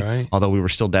 2021, although we were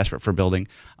still desperate for building.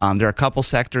 There are a couple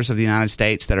sectors of the United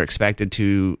States that are expected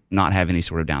to not have any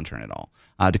sort of downturn at all,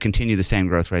 to continue the same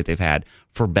growth rate they've had,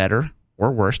 for better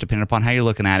or worse, depending upon how you're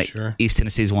looking at it. Sure. East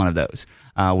Tennessee is one of those.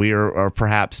 We are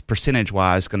perhaps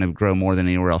percentage-wise going to grow more than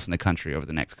anywhere else in the country over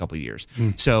the next couple of years.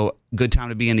 So good time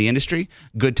to be in the industry.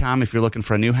 Good time if you're looking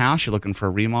for a new house, you're looking for a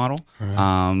remodel.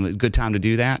 Good time to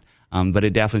do that. But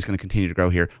it definitely is going to continue to grow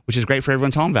here, which is great for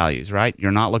everyone's home values, right?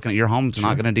 You're not looking at your home's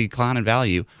not going to decline in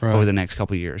value over the next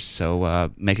couple of years.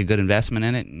 So make a good investment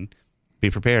in it and be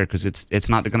prepared, because it's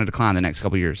not going to decline the next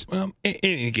couple of years. Well, and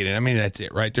again, I mean, that's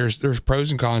it, right? There's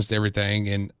pros and cons to everything.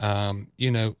 And,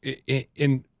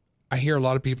 and I hear a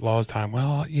lot of people all the time,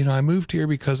 well, I moved here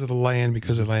because of the land.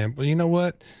 Well, you know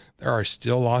what? There are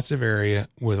still lots of area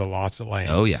with lots of land.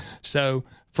 Oh, yeah. So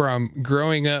from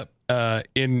growing up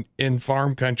in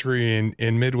farm country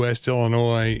in Midwest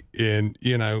Illinois,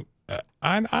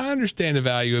 I understand the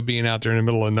value of being out there in the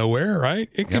middle of nowhere, right?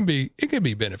 It can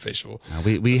be beneficial.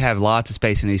 We have lots of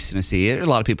space in East Tennessee. There are a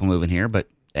lot of people moving here, but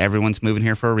everyone's moving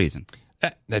here for a reason.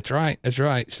 That's right.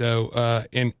 So,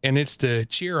 and it's to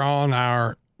cheer on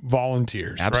our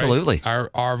volunteers. Absolutely. Right?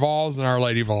 Our vols and our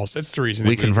lady vols. That's the reason.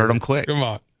 We convert them quick. Come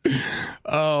on.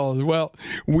 Oh, well,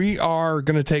 we are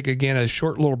going to take, again, a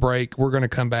short little break. We're going to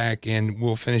come back and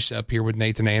we'll finish up here with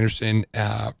Nathan Anderson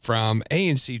from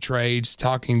A&C Trades,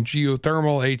 talking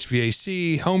geothermal,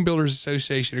 HVAC, Home Builders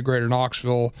Association of Greater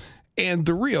Knoxville, and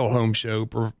The Real Home Show,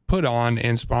 put on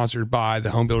and sponsored by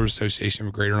the Home Builders Association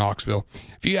of Greater Knoxville.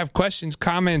 If you have questions,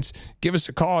 comments, give us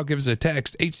a call, give us a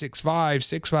text,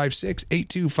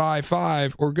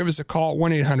 865-656-8255, or give us a call,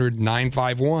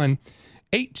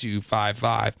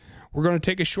 1-800-951-8255. We're going to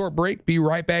take a short break. Be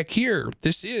right back here.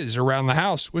 This is Around the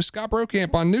House with Scott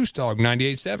Brokamp on News Talk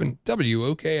 98.7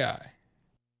 WOKI.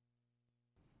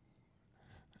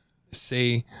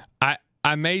 See, I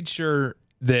made sure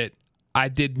that I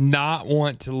did not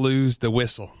want to lose the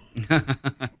whistle.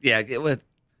 Yeah, it's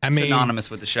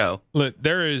synonymous with the show. Look,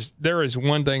 there is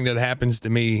one thing that happens to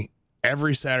me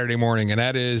every Saturday morning, and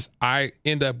that is I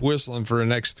end up whistling for the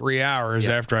next 3 hours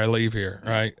after I leave here,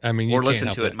 right? I mean, or listen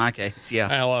to it in my case, yeah.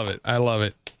 I love it. I love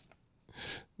it.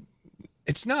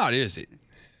 It's not, is it?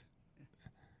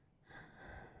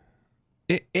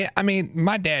 I mean,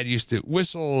 my dad used to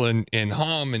whistle and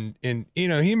hum, and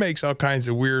he makes all kinds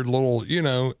of weird little,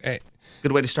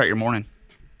 Good way to start your morning.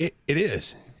 It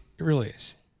is. It really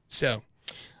is. So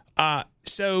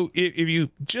if you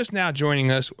just now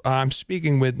joining us, I'm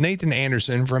speaking with Nathan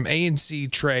Anderson from A&C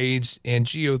Trades and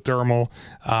Geothermal,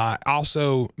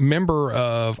 also member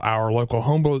of our local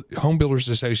Home Builders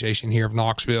Association here of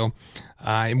Knoxville.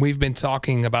 And we've been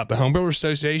talking about the Home Builders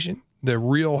Association, the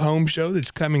Real Home Show that's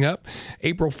coming up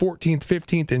April 14th,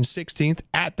 15th, and 16th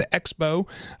at the Expo.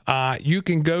 You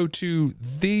can go to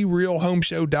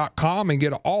therealhomeshow.com and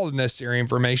get all the necessary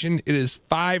information. It is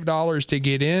 $5 to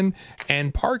get in,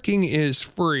 and parking is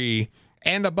free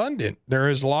and abundant.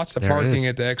 There is lots of parking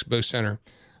at the Expo Center.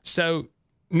 So,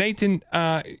 Nathan,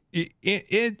 in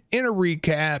a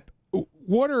recap,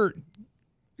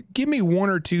 give me one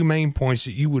or two main points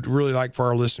that you would really like for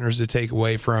our listeners to take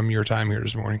away from your time here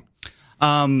this morning.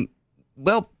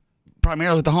 Well,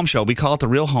 primarily with the home show, we call it the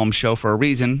Real Home Show for a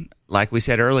reason. Like we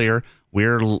said earlier,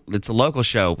 it's a local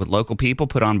show with local people,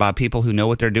 put on by people who know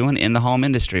what they're doing in the home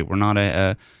industry. We're not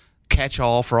a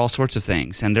catch-all for all sorts of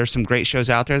things. And there's some great shows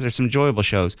out there. There's some enjoyable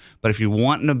shows. But if you're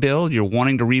wanting to build, you're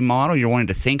wanting to remodel, you're wanting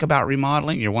to think about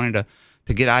remodeling, you're wanting to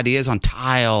get ideas on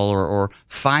tile or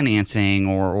financing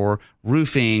or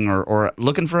roofing or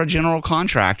looking for a general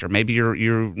contractor. Maybe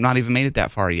you're not even made it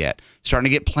that far yet. Starting to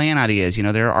get plan ideas.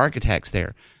 There are architects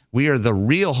there. We are the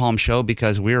Real Home Show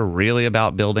because we're really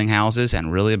about building houses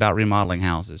and really about remodeling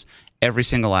houses. Every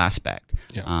single aspect.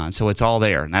 Yeah. So it's all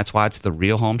there. And that's why it's the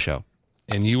Real Home Show.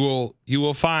 And you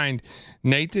will find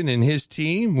Nathan and his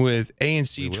team with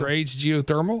A&C Trades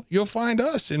Geothermal. You'll find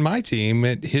us and my team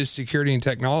at his Security and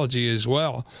Technology as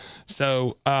well.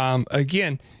 So,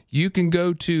 again, you can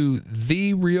go to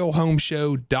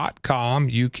therealhomeshow.com.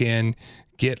 You can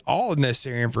get all the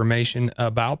necessary information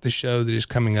about the show that is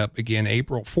coming up again,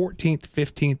 April 14th,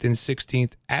 15th, and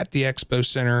 16th at the Expo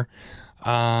Center.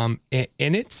 And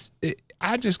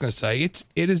I'm just going to say it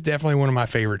is definitely one of my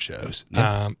favorite shows.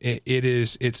 Yeah.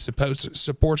 It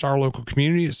supports our local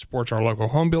community. It supports our local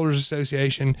Home Builders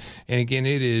Association. And again,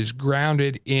 it is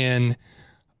grounded in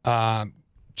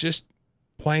just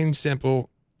plain and simple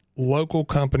local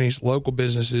companies, local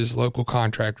businesses, local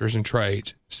contractors and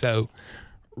trades. So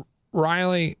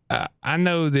Riley, I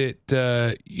know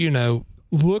that,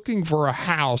 looking for a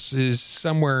house is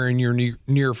somewhere in your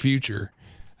near future.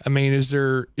 I mean,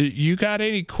 you got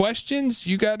any questions?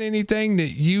 You got anything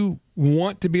that you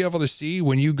want to be able to see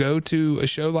when you go to a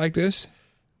show like this?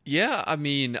 Yeah, I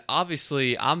mean,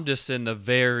 obviously, I'm just in the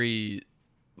very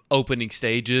opening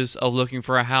stages of looking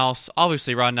for a house.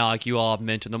 Obviously, right now, like you all have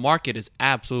mentioned, the market is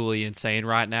absolutely insane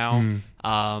right now.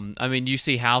 I mean, you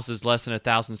see houses less than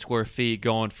 1,000 square feet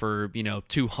going for,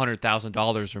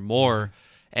 $200,000 or more.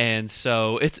 And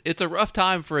so it's a rough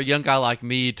time for a young guy like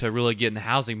me to really get in the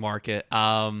housing market.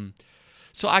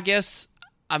 So I guess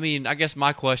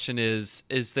my question is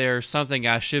there something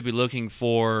I should be looking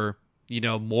for,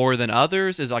 more than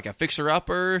others? Is it like a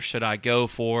fixer-upper? Should I go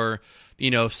for,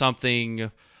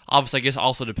 something? Obviously, I guess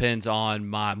also depends on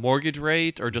my mortgage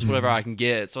rate or just whatever I can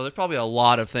get. So there's probably a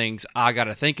lot of things I got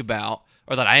to think about,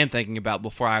 or that I am thinking about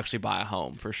before I actually buy a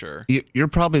home, for sure. You're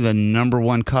probably the number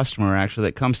one customer, actually,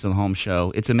 that comes to the home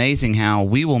show. It's amazing how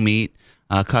we will meet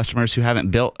customers who haven't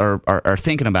built or are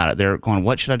thinking about it. They're going,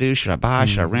 what should I do? Should I buy?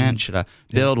 Should I rent? Should I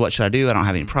build? What should I do? I don't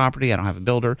have any property. I don't have a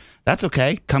builder. That's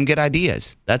okay. Come get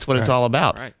ideas. That's what it's all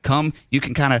about. Right. Come, you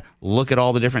can kind of look at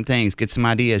all the different things, get some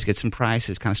ideas, get some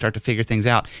prices, kind of start to figure things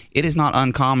out. It is not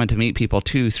uncommon to meet people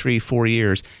 2, 3, 4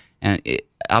 years, and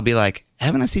I'll be like,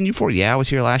 haven't I seen you before? Yeah, I was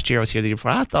here last year. I was here the year before.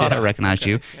 I thought I recognized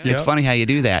you. Yeah. It's funny how you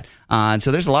do that. And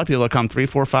so there's a lot of people that come 3,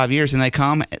 4, 5 years, and they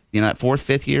come, that 4th,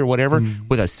 5th year, whatever,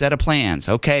 with a set of plans.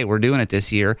 Okay, we're doing it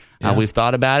this year. We've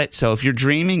thought about it. So if you're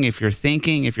dreaming, if you're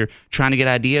thinking, if you're trying to get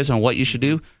ideas on what you should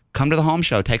do, come to the home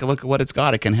show. Take a look at what it's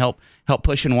got. It can help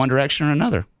push in one direction or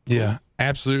another. Yeah,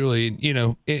 absolutely. You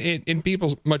know, in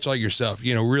people much like yourself,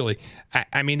 you know, really,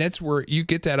 I mean, that's where you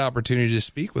get that opportunity to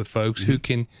speak with folks who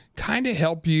can kind of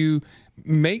help you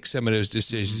make some of those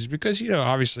decisions, because, you know,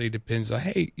 obviously it depends on,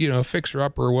 hey, you know, fixer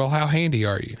upper, well, how handy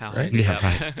are you? Right?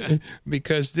 Yeah, right.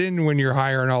 Because then when you're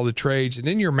hiring all the trades and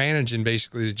then you're managing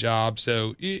basically the job,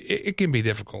 so it can be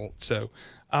difficult. So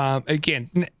again,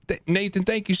 Nathan,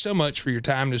 thank you so much for your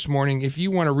time this morning. If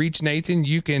you want to reach Nathan,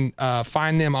 you can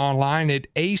find them online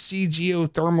at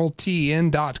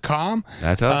acgeothermaltn.com.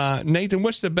 That's us. Nathan,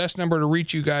 what's the best number to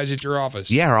reach you guys at your office?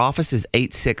 Yeah, our office is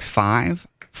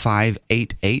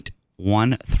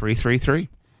 865-588-1333.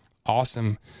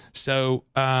 Awesome. So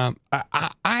I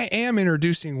am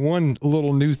introducing one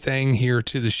little new thing here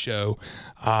to the show,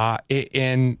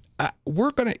 and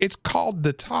it's called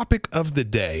the topic of the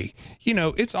day. You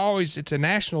know, it's a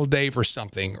national day for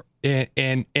something,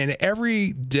 and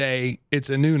every day it's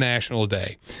a new national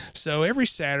day. So every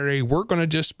Saturday we're going to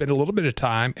just spend a little bit of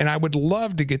time, and I would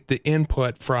love to get the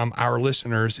input from our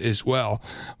listeners as well.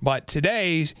 But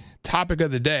today's topic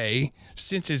of the day,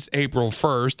 since it's April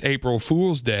 1st, April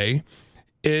Fool's Day,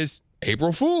 is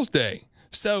April Fool's Day.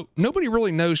 So nobody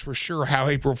really knows for sure how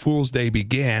April Fool's Day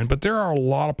began, but there are a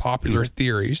lot of popular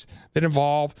theories that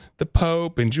involve the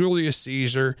Pope and Julius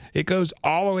Caesar. It goes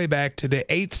all the way back to the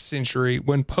 8th century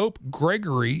when Pope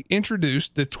Gregory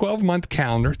introduced the 12-month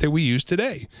calendar that we use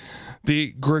today,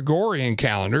 the Gregorian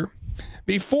calendar.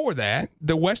 Before that,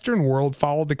 the Western world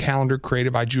followed the calendar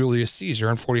created by Julius Caesar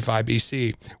in 45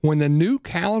 BC. When the new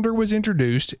calendar was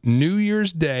introduced, New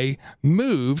Year's Day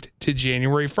moved to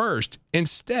January 1st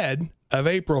instead of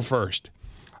April 1st.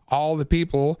 All the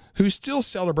people who still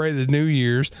celebrated the New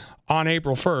Year's on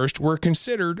April 1st were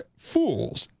considered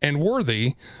fools and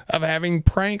worthy of having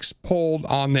pranks pulled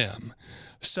on them.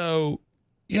 So,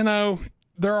 you know,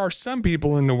 there are some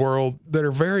people in the world that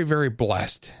are very, very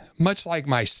blessed, much like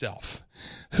myself,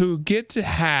 who get to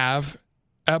have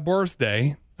a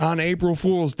birthday on April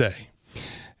Fool's Day.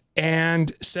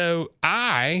 And so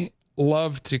I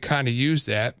love to kind of use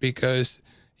that because,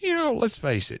 you know, let's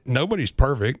face it, nobody's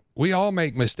perfect. We all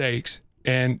make mistakes.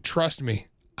 And trust me,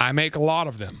 I make a lot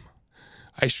of them.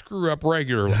 I screw up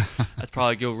regularly. That's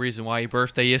probably a good reason why your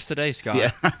birthday is today, Scott.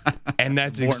 Yeah. And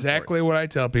that's exactly what I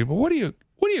tell people. What do you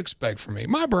expect from me?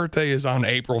 My birthday is on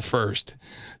April 1st.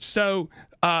 So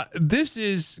this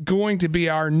is going to be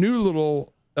our new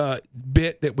little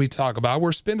bit that we talk about.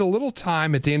 We're spend a little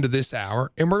time at the end of this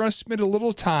hour, and we're going to spend a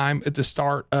little time at the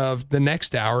start of the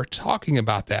next hour talking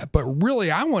about that. But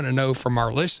really, I want to know from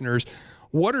our listeners,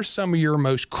 what are some of your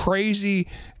most crazy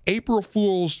April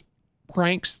Fool's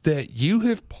pranks that you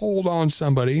have pulled on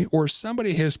somebody or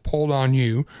somebody has pulled on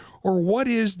you? Or what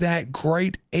is that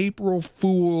great April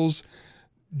Fool's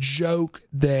joke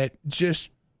that just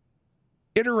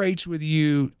iterates with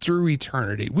you through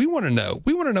eternity? We want to know.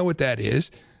 We want to know what that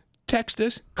is. Text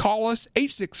us, call us,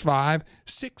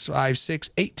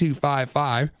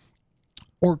 865-656-8255,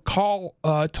 or call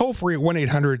toll free at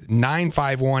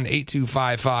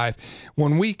 1-800-951-8255.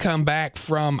 When we come back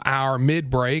from our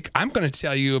mid-break, I'm going to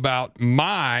tell you about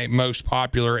my most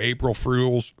popular April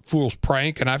Fool's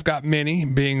prank, and I've got many,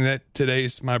 being that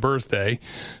today's my birthday.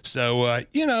 So,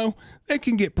 you know, that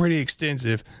can get pretty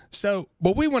extensive. So,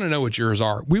 but we want to know what yours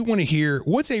are. We want to hear,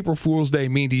 what's April Fool's Day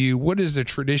mean to you? What is a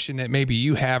tradition that maybe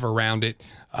you have around it,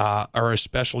 or a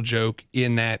special joke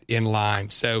in line?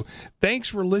 So thanks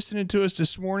for listening to us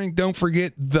this morning. Don't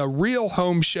forget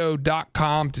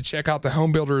therealhomeshow.com to check out the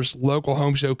Home Builders local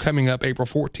home show coming up April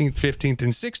 14th, 15th,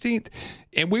 and 16th.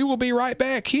 And we will be right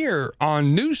back here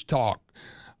on News Talk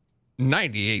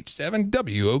 98.7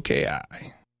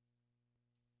 WOKI.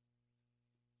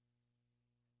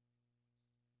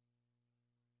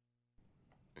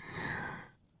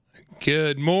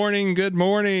 Good morning. Good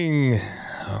morning.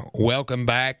 Welcome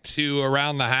back to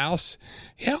Around the House.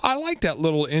 Yeah, I like that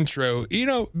little intro. You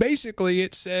know, basically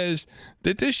it says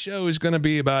that this show is going to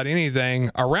be about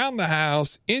anything around the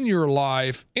house, in your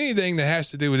life, anything that has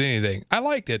to do with anything. I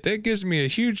liked it. That gives me a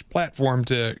huge platform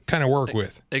to kind of work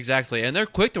with. Exactly. And they're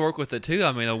quick to work with it, too.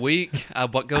 I mean, a week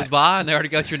what goes by, and they already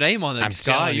got your name on it.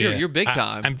 Scott, you're big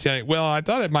time. I'm telling you, well, I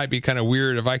thought it might be kind of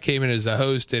weird if I came in as a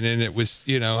host and then it was,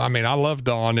 you know, I mean, I love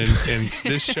Dawn, and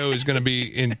this show is going to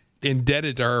be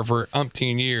indebted to her for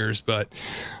umpteen years, but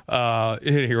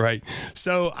anyway,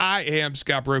 so I am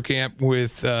Scott Brokamp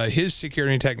with his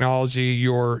Security and Technology,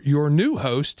 your new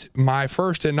host, my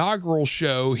first inaugural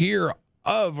show here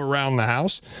of Around the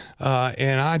House.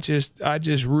 And I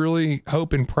just really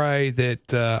hope and pray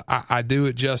that I do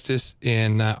it justice,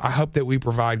 and I hope that we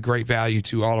provide great value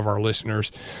to all of our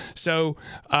listeners. So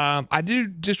I do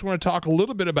just want to talk a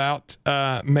little bit about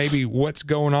maybe what's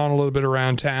going on a little bit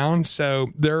around town. So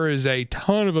there is a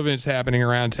ton of events happening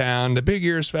around town: the Big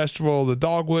Ears Festival, the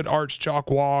Dogwood Arts Chalk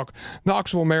Walk,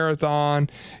 Knoxville Marathon.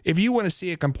 If you want to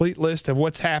see a complete list of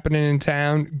what's happening in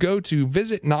town, go to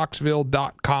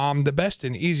visitknoxville.com, the best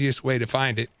and easiest way to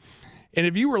find it. And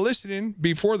if you were listening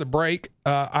before the break,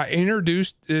 I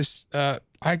introduced this,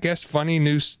 I guess, funny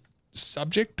news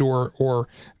subject or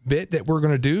bit that we're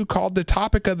going to do called the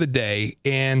topic of the day.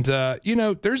 And,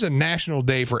 there's a national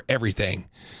day for everything.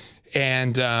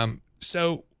 And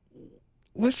so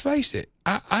let's face it.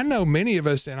 I know many of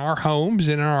us in our homes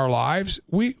and in our lives,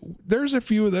 there's a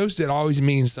few of those that always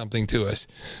mean something to us.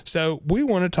 So we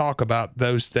want to talk about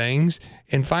those things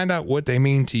and find out what they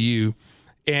mean to you.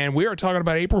 And we are talking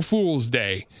about April Fool's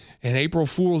Day and April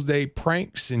Fool's Day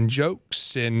pranks and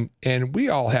jokes, and we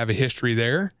all have a history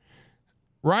there.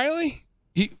 Riley,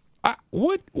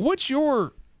 what's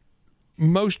your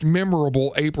most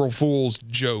memorable April Fool's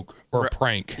joke or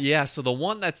prank? Yeah, so the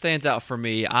one that stands out for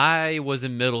me, I was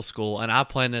in middle school and I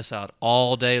planned this out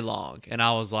all day long. And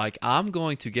I was like, I'm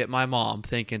going to get my mom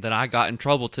thinking that I got in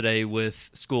trouble today with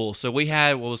school. So we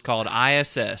had what was called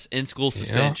ISS, in-school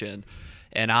suspension. Yeah.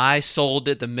 And I sold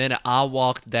it the minute I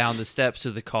walked down the steps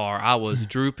of the car. I was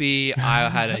droopy. I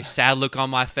had a sad look on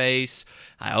my face.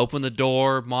 I opened the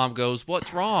door. Mom goes,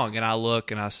 "What's wrong?" And I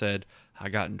look and I said, "I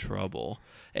got in trouble."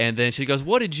 And then she goes,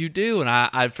 "What did you do?" And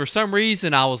I for some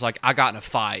reason, I was like, I got in a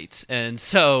fight. And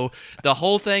so the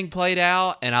whole thing played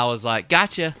out, and I was like,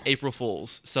 gotcha, April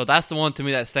Fools. So that's the one to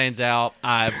me that stands out.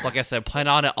 Like I said, planned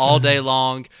on it all day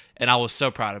long, and I was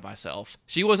so proud of myself.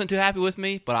 She wasn't too happy with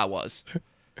me, but I was.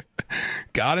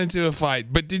 Got into a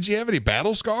fight. But did you have any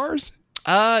battle scars?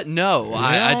 No.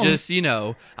 I just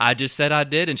said I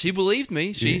did, and she believed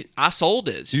me. I sold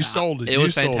it. You sold it. It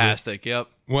was fantastic. Yep.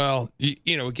 Well,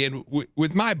 again,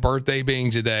 with my birthday being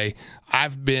today,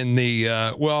 I've been the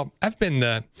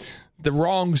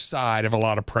wrong side of a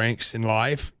lot of pranks in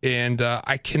life, and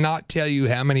I cannot tell you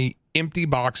how many empty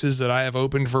boxes that I have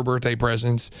opened for birthday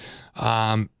presents.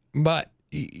 But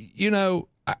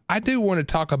I do want to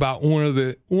talk about one of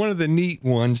the neat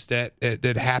ones that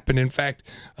happened. In fact,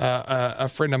 a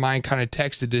friend of mine kind of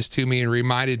texted this to me and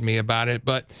reminded me about it.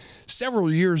 But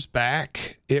several years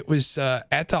back, it was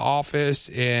at the office,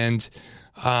 and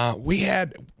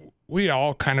we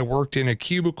all kind of worked in a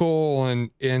cubicle,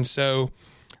 and so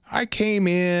I came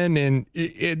in, and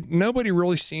nobody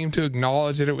really seemed to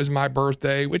acknowledge that it was my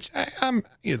birthday, which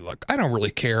look, I don't really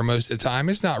care most of the time.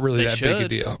 It's not really big a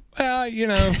deal. Well,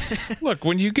 look,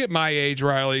 when you get my age,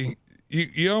 Riley,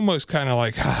 you almost kind of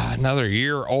like, another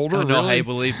year older. Oh, no, really? Hey,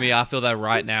 believe me, I feel that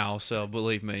right now, so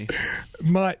believe me.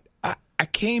 But I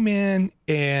came in,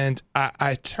 and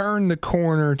I turned the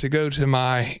corner to go to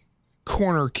my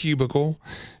corner cubicle.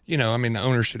 The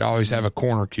owner should always have a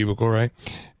corner cubicle, right?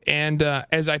 And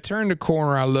as I turn the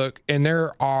corner, I look, and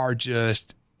there are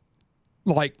just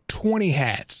like 20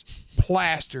 hats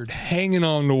plastered hanging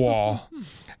on the wall.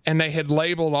 And they had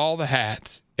labeled all the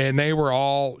hats, and they were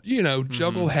all,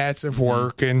 juggled hats of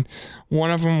work. And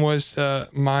one of them was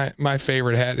my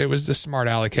favorite hat. It was the Smart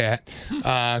Aleck hat,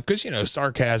 because,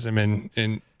 sarcasm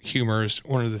and humor is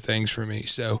one of the things for me.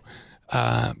 So,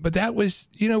 but that was,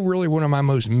 really one of my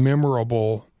most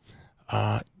memorable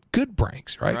good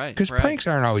pranks, right? Because pranks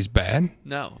aren't always bad.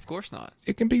 No, of course not.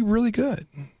 It can be really good.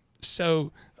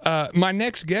 So my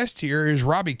next guest here is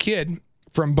Robbie Kidd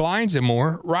from Blinds and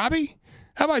More. Robbie,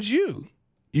 how about you?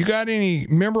 You got any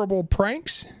memorable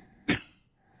pranks?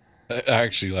 I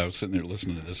was sitting there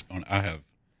listening to this. I have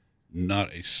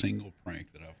not a single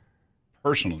prank that I've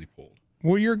personally pulled.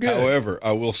 Well, you're good. However,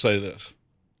 I will say this.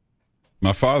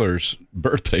 My father's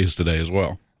birthday is today as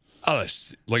well. Oh,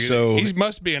 he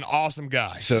must be an awesome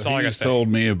guy. So he's told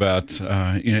me about,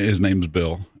 his name's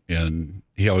Bill, and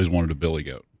he always wanted a billy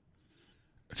goat.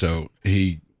 So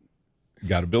he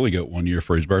got a billy goat one year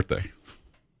for his birthday,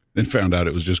 then found out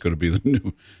it was just going to be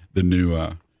the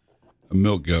new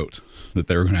milk goat that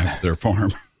they were going to have at their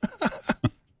farm.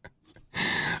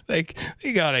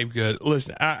 He got him good.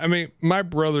 Listen, my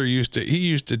brother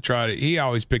he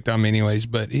always picked on me anyways,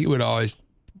 but he would always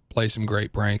play some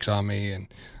great pranks on me. And,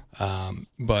 I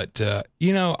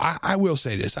will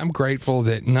say this, I'm grateful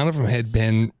that none of them had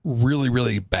been really,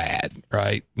 really bad,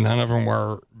 right? None of them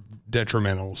were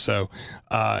detrimental. So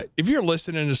if you're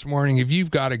listening this morning, if you've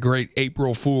got a great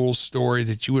April Fool's story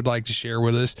that you would like to share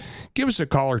with us, give us a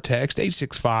call or text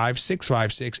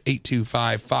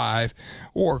 865-656-8255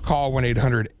 or call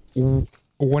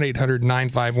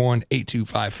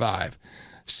 1-800-951-8255.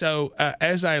 So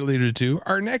as I alluded to,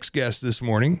 our next guest this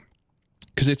morning,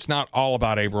 because it's not all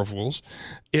about April Fools,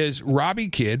 is Robbie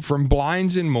Kidd from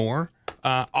Blinds and More,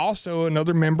 also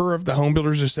another member of the Home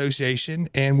Builders Association,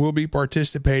 and will be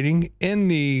participating in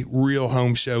the Real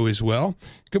Home Show as well.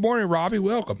 Good morning, Robbie.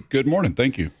 Welcome. Good morning.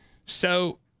 Thank you.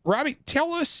 So, Robbie,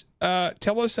 tell us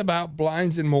about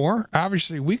Blinds and More.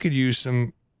 Obviously, we could use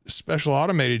some special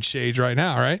automated shades right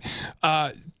now, right?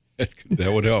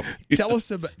 That would help.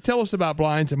 Tell us about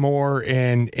Blinds and More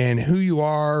and who you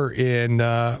are, and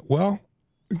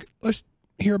let's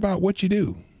hear about what you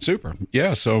do. Super.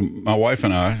 Yeah. So my wife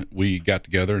and I, we got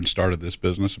together and started this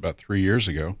business about 3 years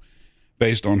ago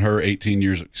based on her 18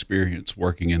 years of experience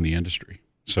working in the industry.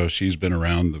 So she's been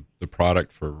around the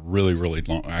product for really, really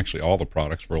long, actually all the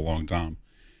products for a long time.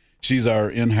 She's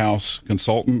our in-house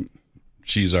consultant.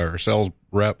 She's our sales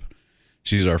rep.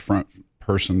 She's our front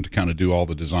person to kind of do all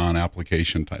the design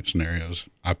application type scenarios.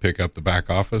 I pick up the back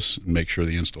office and make sure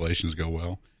the installations go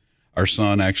well. Our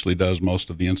son actually does most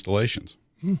of the installations.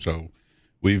 So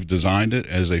we've designed it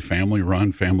as a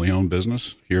family-run, family-owned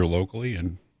business here locally,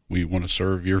 and we want to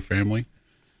serve your family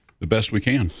the best we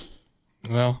can.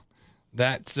 Well,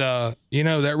 that's, that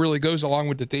really goes along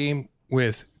with the theme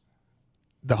with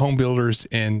the home builders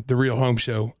and the Real Home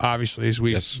Show, obviously, as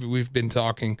we've been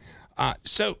talking.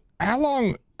 So how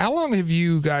long have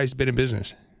you guys been in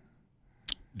business?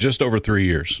 Just over 3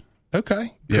 years. Okay,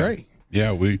 great.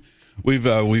 Yeah, we've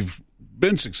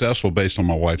been successful based on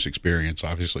my wife's experience.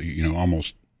 Obviously,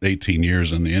 almost 18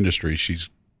 years in the industry. She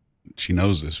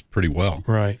knows this pretty well.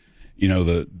 Right.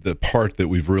 The part that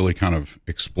we've really kind of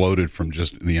exploded from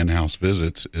just the in-house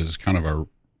visits is kind of our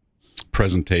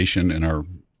presentation and our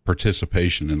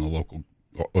participation in the local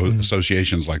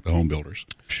associations like the home builders.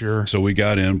 Sure. So we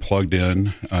got in, plugged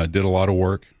in, did a lot of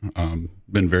work,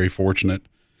 been very fortunate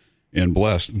and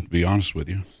blessed, to be honest with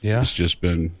you. Yeah. It's just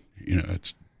been,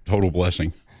 it's total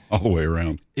blessing all the way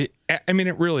around. It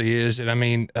really is. And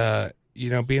being a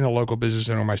local business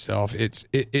owner myself, it's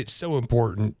so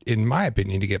important, in my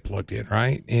opinion, to get plugged in,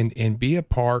 right? And be a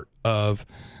part of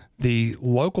the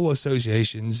local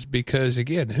associations, because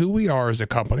again, who we are as a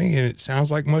company, and it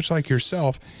sounds like much like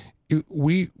yourself,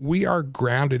 we are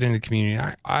grounded in the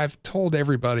community. I've told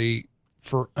everybody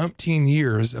for umpteen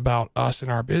years about us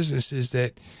and our business is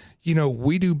that,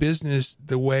 we do business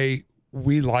the way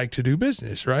we like to do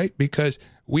business, right? Because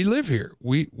we live here.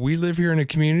 We live here in a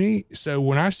community. So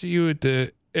when I see you at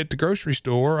the grocery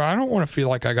store, I don't want to feel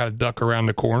like I got to duck around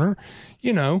the corner.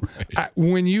 Right.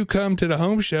 When you come to the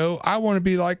home show, I want to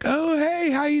be like, oh, hey,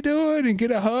 how you doing? And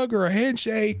get a hug or a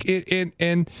handshake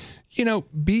and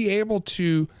be able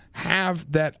to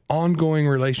have that ongoing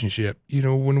relationship.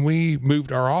 When we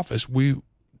moved our office, it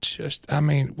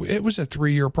was a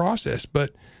 3-year process, but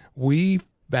we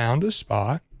found a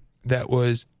spot that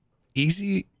was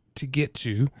easy to get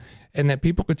to and that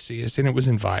people could see us, and it was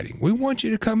inviting. We want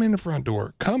you to come in the front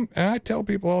door. Come, and I tell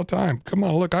people all the time, come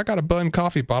on, look, I got a Bun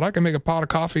coffee pot. I can make a pot of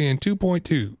coffee in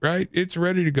 2.2, right? It's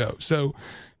ready to go. So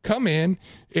come in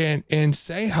and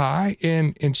say hi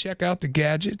and check out the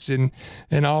gadgets and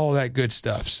all of that good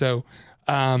stuff. So,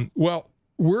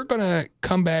 we're going to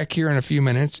come back here in a few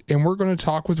minutes, and we're going to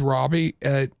talk with Robbie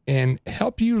and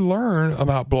help you learn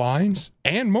about blinds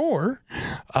and more.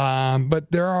 But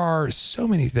there are so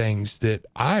many things that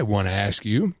I want to ask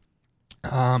you.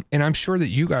 And I'm sure that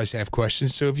you guys have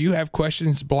questions. So if you have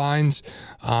questions, blinds,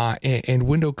 and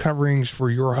window coverings for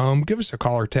your home, give us a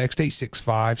call or text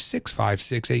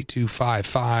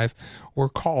 865-656-8255 or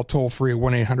call toll free at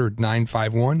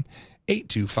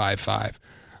 1-800-951-8255.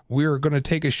 We're going to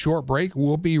take a short break.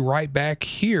 We'll be right back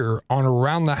here on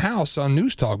Around the House on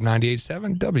News Talk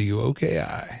 98.7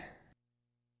 WOKI.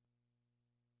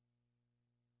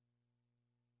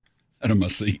 Out of my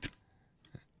seat.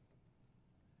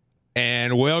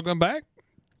 And welcome back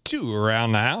to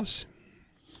Around the House.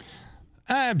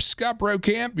 I'm Scott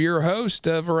Brokamp, your host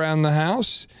of Around the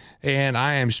House, and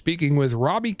I am speaking with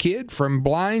Robbie Kidd from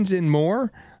Blinds and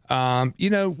More. We're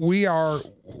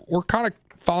kind of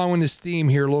following this theme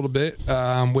here a little bit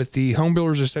with the Home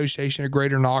Builders Association of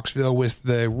Greater Knoxville with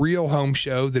the Real Home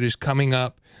Show that is coming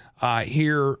up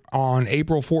here on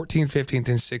April 14th, 15th,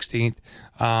 and 16th.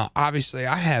 Obviously,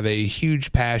 I have a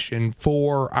huge passion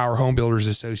for our Home Builders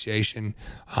Association.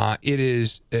 It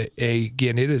is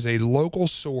a local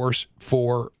source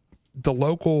for the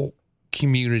local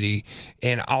community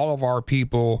and all of our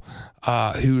people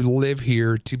who live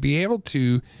here to be able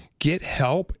to get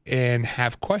help and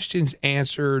have questions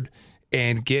answered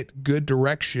and get good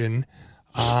direction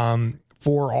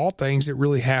for all things that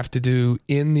really have to do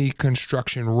in the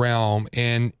construction realm.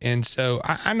 And so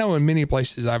I know in many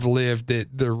places I've lived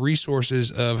that the resources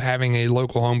of having a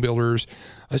local home builders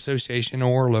association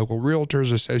or local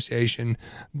realtors association,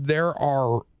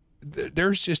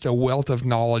 there's just a wealth of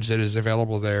knowledge that is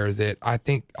available there that I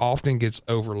think often gets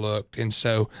overlooked. And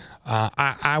so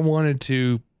I wanted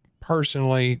to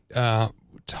personally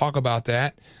talk about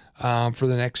that for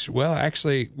the next,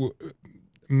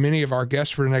 many of our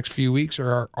guests for the next few weeks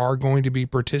are going to be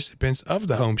participants of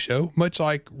the home show, much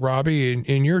like Robbie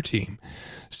and your team.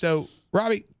 So,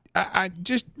 Robbie, I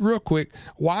just real quick,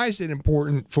 why is it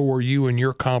important for you and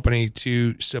your company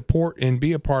to support and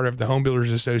be a part of the Home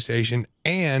Builders Association?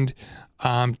 And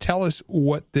tell us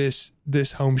what this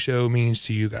home show means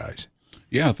to you guys.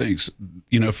 Yeah, thanks.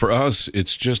 For us,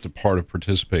 it's just a part of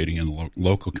participating in the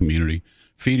local community,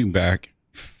 feeding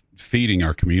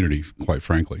our community, quite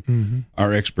frankly. Mm-hmm.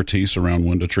 Our expertise around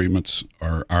window treatments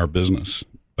are our business,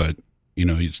 but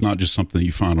it's not just something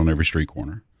you find on every street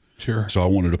corner. Sure. So I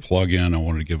wanted to plug in. I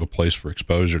wanted to give a place for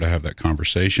exposure to have that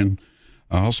conversation.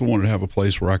 I also wanted to have a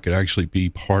place where I could actually be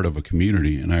part of a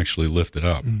community and actually lift it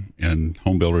up. And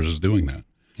Home Builders is doing that.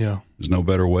 Yeah. There's no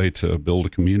better way to build a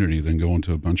community than going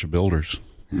to a bunch of builders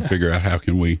and figure out how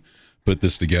can we put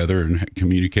this together and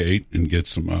communicate and get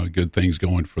some good things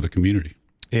going for the community.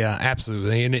 Yeah,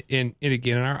 absolutely. And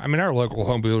again, our local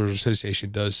Home Builders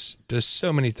Association does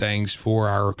so many things for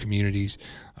our communities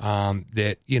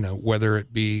that, whether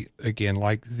it be, again,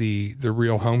 like the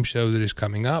Real Home Show that is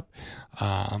coming up,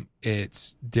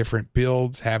 it's different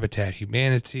builds, Habitat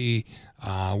Humanity,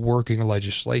 working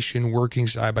legislation, working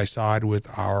side by side with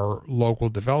our local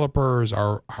developers,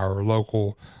 our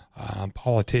local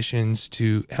politicians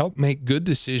to help make good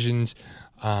decisions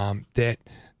that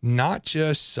not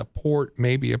just support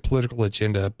maybe a political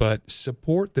agenda, but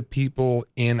support the people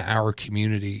in our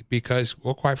community because,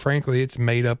 well, quite frankly, it's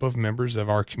made up of members of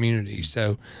our community.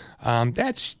 So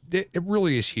it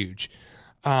really is huge.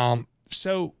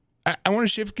 So I want to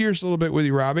shift gears a little bit with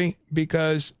you, Robbie,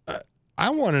 because I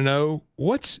want to know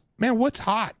what's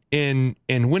hot in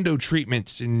window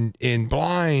treatments and in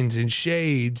blinds and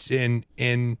shades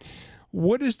and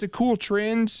what is the cool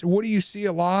trends? What do you see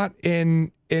a lot?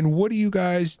 And what do you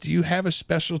have a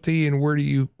specialty and where do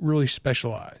you really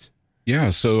specialize? Yeah.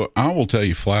 So I will tell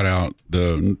you flat out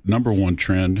the number one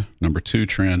trend, number two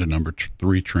trend, and number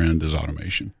three trend is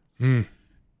automation.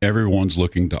 Everyone's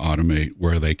looking to automate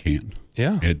where they can.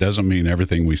 Yeah. It doesn't mean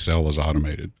everything we sell is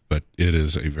automated, but it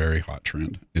is a very hot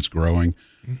trend. It's growing.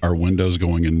 Our windows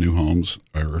going in new homes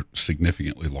are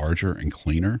significantly larger and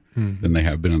cleaner than they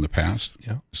have been in the past.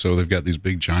 Yeah. So they've got these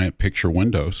big giant picture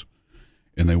windows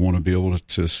and they want to be able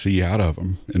to see out of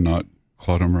them and not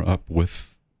clutter them up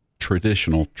with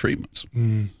traditional treatments.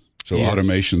 So yes.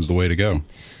 Automation's the way to go.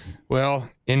 Well,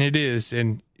 and it is.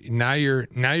 And now you're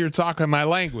talking my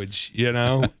language,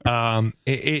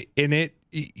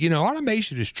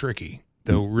 automation is tricky.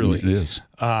 Though really it is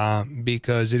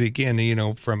because it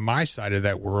again, from my side of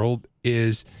that world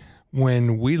is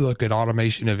when we look at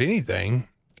automation of anything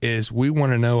is we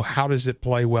want to know how does it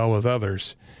play well with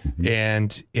others,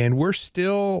 and we're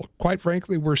still, quite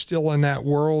frankly, in that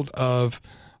world of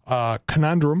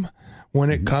conundrum when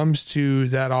it comes to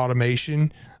that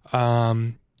automation.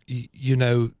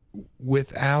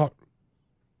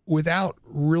 Without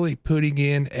really putting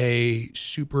in a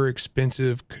super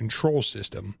expensive control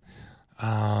system.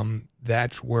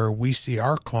 That's where we see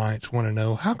our clients want to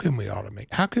know, how can we automate?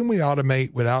 How can we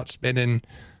automate without spending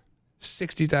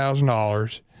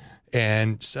 $60,000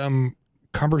 and some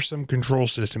cumbersome control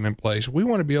system in place? We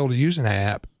want to be able to use an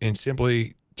app and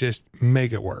simply just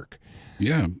make it work.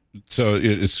 Yeah. So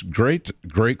it's great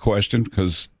question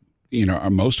because,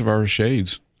 most of our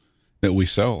shades that we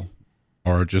sell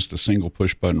are just a single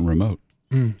push button remote,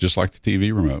 just like the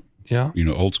TV remote. Yeah.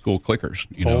 Old school clickers,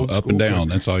 Old up and down. Clicker.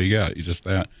 That's all you got. You just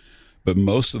that. But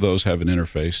most of those have an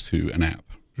interface to an app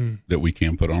that we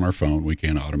can put on our phone. We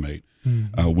can automate.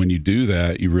 When you do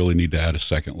that, you really need to add a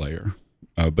second layer.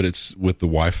 But it's with the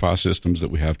Wi-Fi systems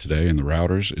that we have today and the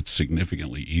routers, it's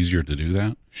significantly easier to do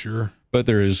that. Sure. But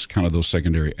there is kind of those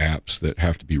secondary apps that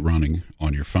have to be running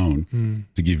on your phone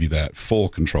to give you that full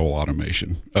control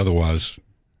automation. Otherwise,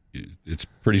 it's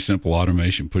pretty simple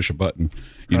automation. Push a button,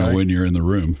 Right. when you're in the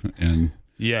room, and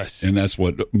Yes. And that's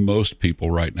what most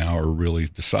people right now are really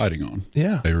deciding on.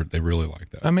 Yeah. They really like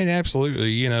that. I mean,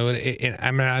 absolutely. You know, and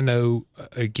I mean, I know,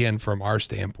 again, from our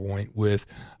standpoint with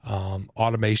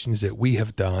automations that we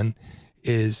have done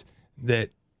is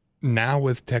that now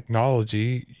with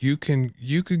technology, you can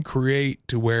create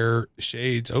to where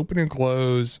shades open and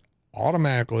close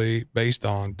automatically based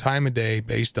on time of day,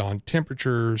 based on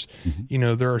temperatures. Mm-hmm. You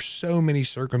know, there are so many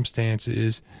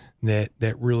circumstances that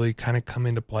really kind of come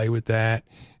into play with that.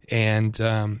 And,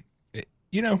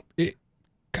 it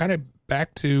kind of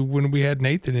back to when we had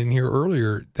Nathan in here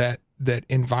earlier, that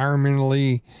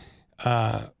environmentally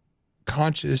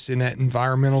conscious and that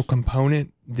environmental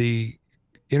component, the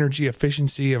energy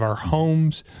efficiency of our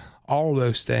homes, all of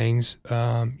those things,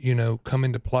 come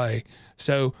into play.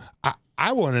 So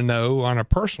I want to know on a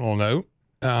personal note,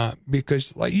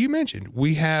 because like you mentioned,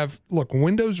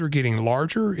 windows are getting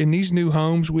larger in these new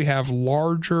homes. We have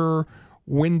larger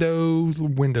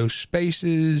window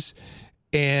spaces.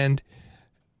 And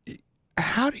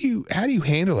how do you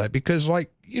handle that? Because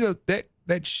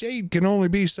that shade can only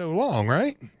be so long,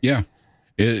 right? Yeah.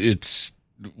 It's,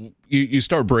 you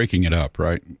start breaking it up,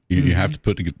 right? You have to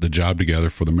put the job together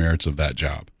for the merits of that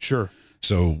job. Sure.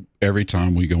 So every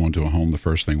time we go into a home, the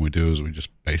first thing we do is we just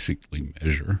basically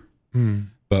measure,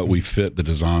 but we fit the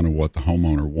design of what the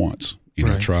homeowner wants.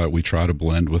 We try to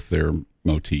blend with their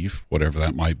motif, whatever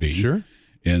that might be. Sure.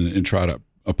 And try to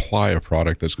apply a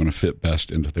product that's going to fit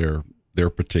best into their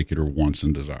particular wants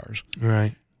and desires.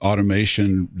 Right.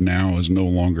 Automation now is no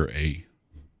longer a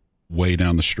way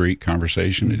down the street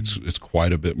conversation. It's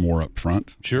quite a bit more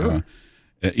upfront. Sure.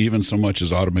 Even so much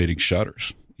as automating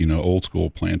shutters, old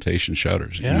school plantation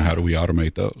shutters. Yeah. How do we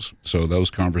automate those? So those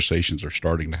conversations are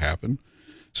starting to happen.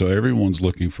 So everyone's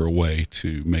looking for a way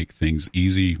to make things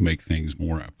easy, make things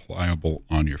more applicable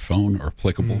on your phone, or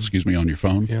applicable, on your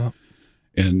phone. Yeah.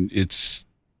 And that's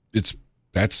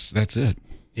it.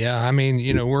 Yeah. I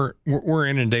mean, we're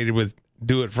inundated with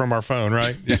do it from our phone,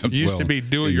 right? Yeah, It used to be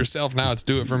do it yourself. Now it's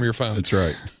do it from your phone. That's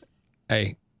right.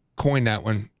 Hey, coin that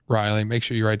one, Riley. Make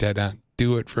sure you write that down.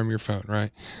 Do it from your phone,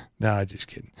 right? No, just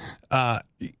kidding.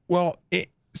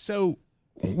 So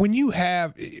when you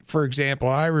have, for example,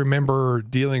 I remember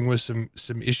dealing with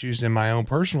some issues in my own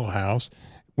personal house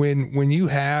when you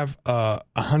have a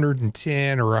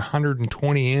 110 or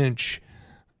 120 inch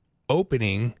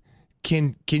opening,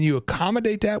 can you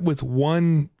accommodate that with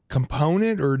one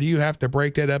component, or do you have to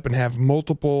break that up and have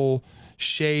multiple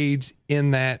shades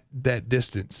in that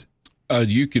distance?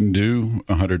 You can do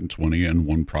 120 in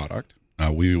one product.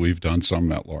 We've done some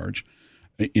that large.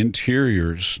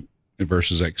 Interiors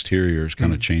versus exteriors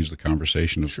kind of change the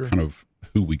conversation of kind of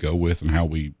who we go with and how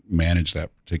we manage that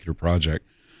particular project.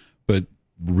 But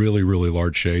really, really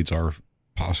large shades are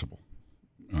possible.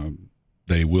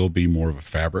 They will be more of a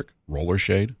fabric roller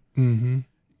shade. Mm-hmm.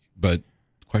 But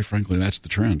quite frankly, that's the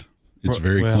trend. It's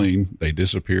very clean. They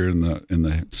disappear in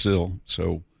the sill.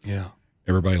 So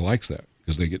everybody likes that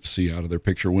because they get to see out of their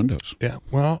picture windows. Yeah.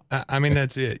 Well, I mean,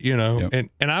 that's it, Yep.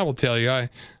 and I will tell you, I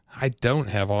don't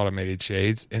have automated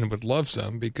shades and would love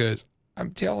some, because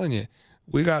I'm telling you,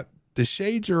 the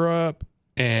shades are up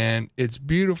and it's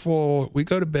beautiful. We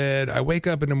go to bed. I wake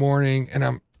up in the morning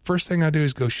and first thing I do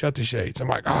is go shut the shades. I'm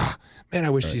like, man, I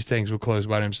wish these things would close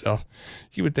by themselves.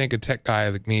 You would think a tech guy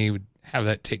like me would have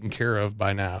that taken care of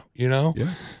by now,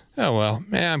 Yeah. Oh, well,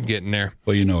 man, I'm getting there.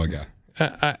 Well, you know a guy.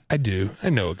 I do.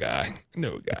 I know a guy.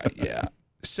 Yeah.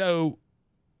 So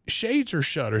shades or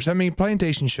shutters? I mean,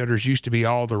 plantation shutters used to be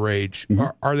all the rage. Mm-hmm.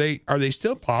 Are they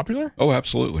still popular? Oh,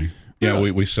 absolutely. Yeah,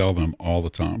 Really? we sell them all the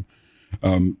time.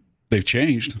 They've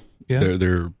changed. Yeah.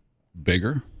 They're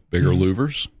bigger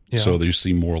louvers, Yeah. so they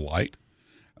see more light.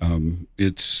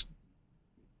 It's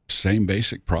same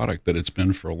basic product that it's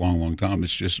been for a long, long time.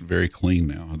 It's just very clean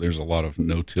now. There's a lot of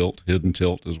no tilt, hidden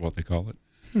tilt is what they call it.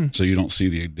 So you don't see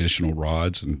the additional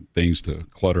rods and things to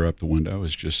clutter up the window.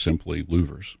 It's just simply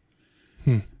louvers.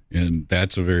 And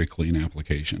that's a very clean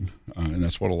application. And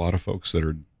that's what a lot of folks that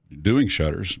are doing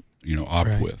shutters,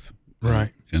 opt with.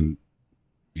 Right. And,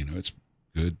 it's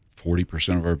good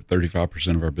 40% of our,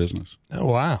 35% of our business. Oh,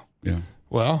 wow. Yeah.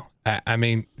 Well, I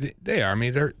mean, they are. I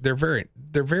mean, they're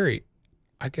very,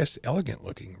 I guess, elegant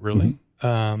looking, really.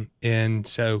 And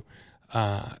so,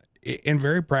 and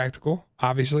very practical.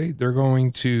 Obviously, they're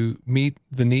going to meet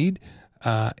the need,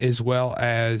 as well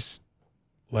as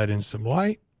let in some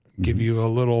light, give you a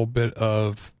little bit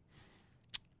of,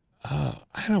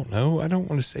 I don't know. I don't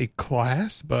want to say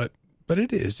class, but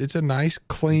it is. It's a nice,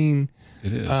 clean.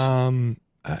 It is.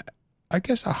 I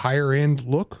guess a higher end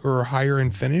look or a higher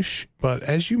end finish. But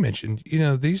as you mentioned,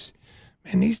 these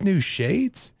new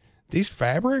shades, these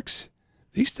fabrics,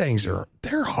 these things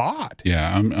they're hot.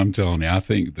 Yeah, I'm telling you, I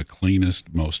think the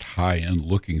cleanest, most high-end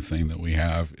looking thing that we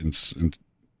have in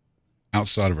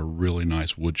outside of a really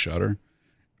nice wood shutter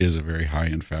is a very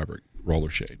high-end fabric roller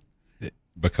shade.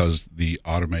 Because the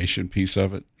automation piece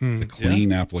of it, the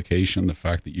clean application, the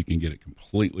fact that you can get it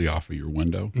completely off of your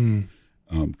window,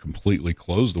 completely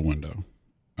close the window,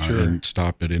 and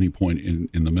stop at any point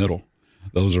in the middle.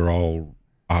 Those are all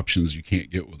options you can't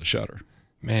get with a shutter.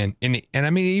 Man, and I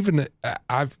mean, even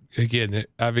I've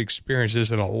experienced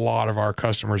this in a lot of our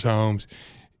customers' homes.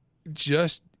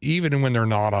 Just even when they're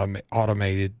not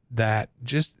automated, that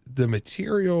just the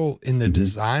material and the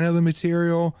design of the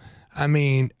material. I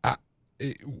mean,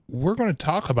 we're going to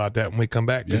talk about that when we come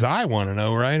back because I want to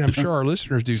know, right? I'm sure our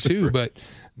listeners do too. But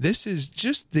this is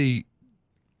just the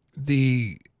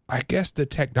I guess the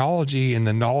technology and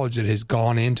the knowledge that has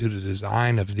gone into the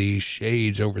design of these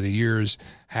shades over the years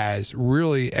has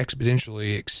really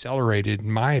exponentially accelerated, in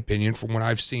my opinion, from what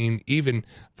I've seen even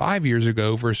 5 years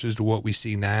ago versus to what we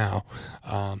see now.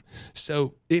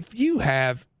 So if you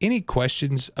have any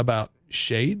questions about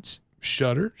shades,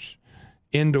 shutters,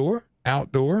 indoor,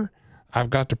 outdoor, I've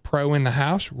got the pro in the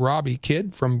house, Robbie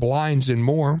Kidd from Blinds and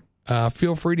More.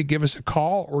 Feel free to give us a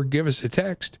call or give us a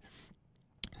text.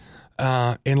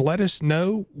 And let us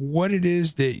know what it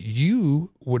is that you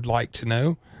would like to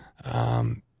know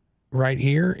right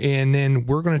here. And then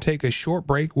we're going to take a short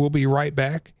break. We'll be right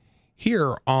back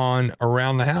here on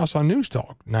Around the House on News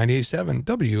Talk 98.7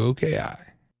 WOKI.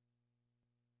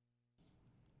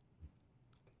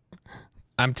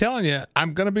 I'm telling you,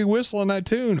 I'm going to be whistling that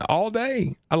tune all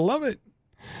day. I love it.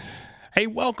 Hey,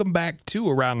 welcome back to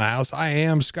Around the House. I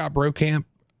am Scott Brokamp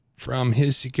from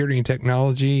His Security and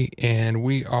Technology, and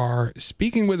we are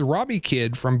speaking with Robbie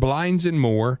Kidd from Blinds and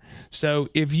More. So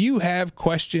if you have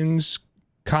questions,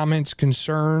 comments,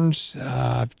 concerns,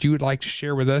 if you would like to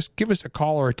share with us, give us a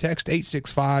call or a text,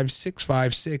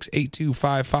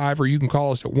 865-656-8255, or you can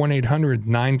call us at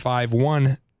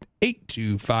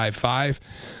 1-800-951-8255.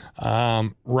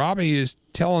 Robbie is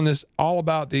telling us all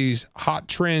about these hot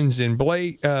trends in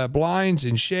blinds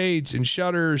and shades and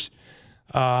shutters.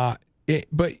 But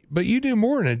you do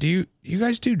more than it. Do you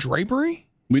guys do drapery?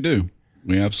 We do.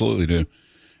 We absolutely do.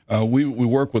 We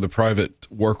work with a private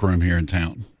workroom here in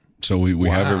town. So we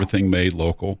have everything made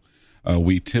local.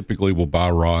 We typically will buy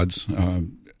rods.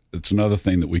 It's another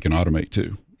thing that we can automate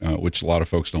too, which a lot of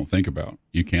folks don't think about.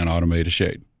 You can't automate a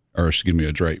shade, or excuse me,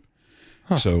 a drape.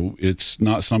 Huh. So it's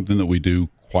not something that we do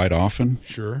quite often.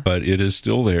 Sure. But it is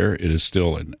still there. It is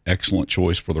still an excellent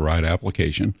choice for the right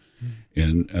application.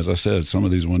 And as I said, some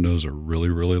of these windows are really,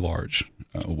 really large.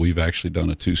 We've actually done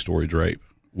a 2-story drape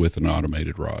with an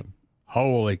automated rod.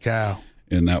 Holy cow.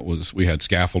 And we had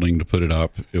scaffolding to put it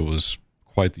up. It was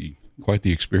quite the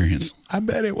experience. I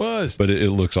bet it was. But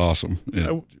it looks awesome.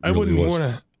 I wouldn't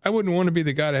want to be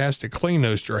the guy that has to clean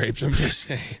those drapes. I'm just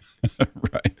saying.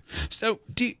 Right. So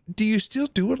do you still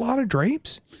do a lot of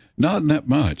drapes? Not that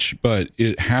much, but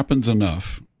it happens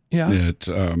enough. Yeah.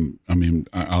 I mean,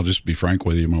 I'll just be frank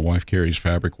with you. My wife carries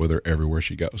fabric with her everywhere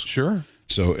she goes. Sure.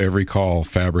 So every call,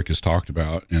 fabric is talked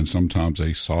about, and sometimes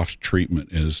a soft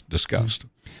treatment is discussed.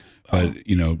 But,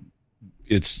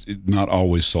 it's not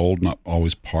always sold, not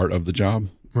always part of the job.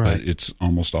 Right. But it's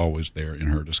almost always there in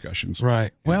her discussions.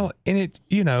 Right. Well, and it,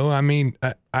 I mean,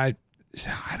 I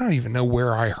don't even know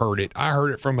where I heard it. I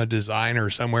heard it from a designer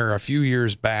somewhere a few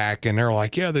years back, and they're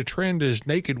like, yeah, the trend is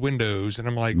naked windows. And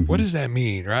I'm like, what does that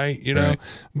mean? Right. Right.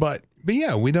 But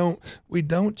yeah, we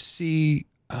don't see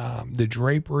the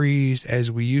draperies as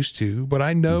we used to, but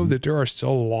I know that there are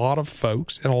still a lot of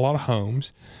folks and a lot of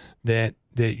homes that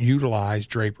utilize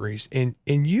draperies, and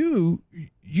you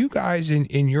guys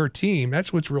in your team,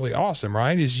 that's what's really awesome,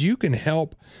 right? Is you can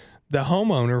help the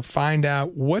homeowner find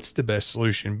out what's the best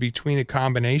solution between a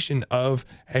combination of,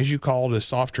 as you call it, a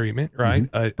soft treatment, right?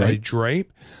 A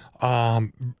drape,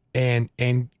 and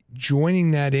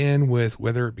joining that in with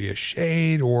whether it be a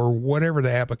shade or whatever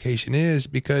the application is,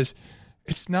 because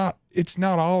it's not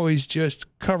always just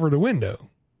cover the window.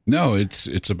 No,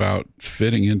 it's about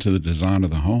fitting into the design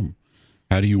of the home.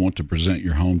 How do you want to present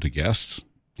your home to guests?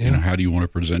 Yeah. How do you want to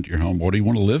present your home? What do you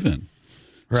want to live in?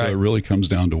 Right. So it really comes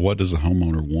down to what does the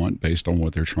homeowner want based on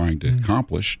what they're trying to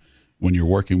accomplish. When you're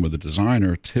working with a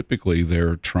designer, typically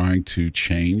they're trying to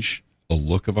change a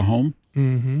look of a home.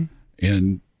 Mm-hmm.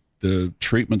 And the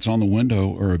treatments on the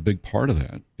window are a big part of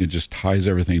that. It just ties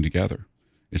everything together.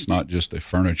 It's not just a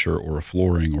furniture or a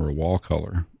flooring or a wall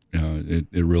color. It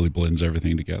really blends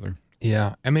everything together.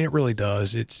 Yeah, I mean, it really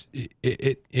does.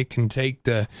 It can take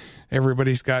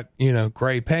everybody's got,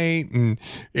 gray paint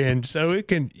and so it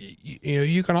can,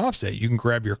 you can offset. You can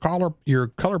grab your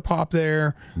color pop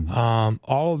there,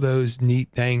 all of those neat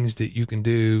things that you can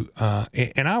do.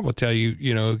 And I will tell you,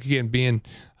 again, being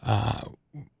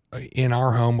in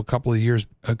our home a couple of years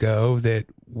ago, that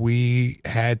we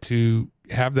had to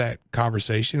have that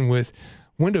conversation with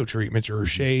window treatments or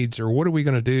shades or what are we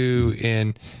going to do?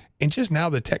 And just now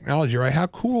the technology, right? How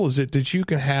cool is it that you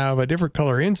can have a different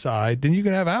color inside than you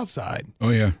can have outside? Oh,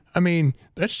 yeah. I mean,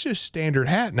 that's just standard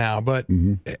hat now. But,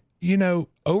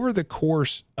 over the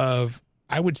course of,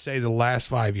 I would say the last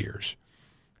 5 years,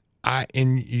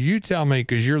 and you tell me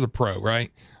because you're the pro,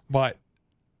 right? But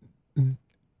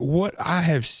what I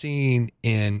have seen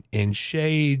in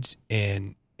shades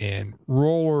and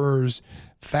rollers,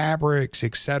 fabrics,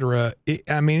 etc. It's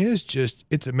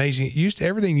amazing.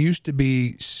 Everything used to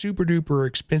be super duper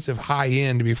expensive, high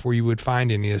end before you would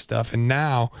find any of this stuff. And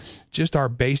now just our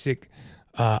basic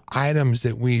items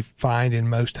that we find in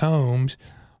most homes,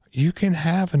 you can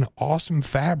have an awesome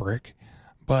fabric,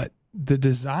 but the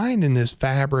design in this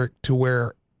fabric to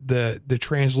where the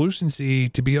translucency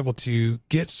to be able to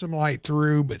get some light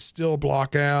through, but still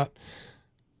block out.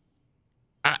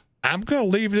 I'm going to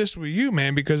leave this with you,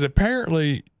 man, because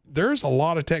apparently there's a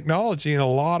lot of technology and a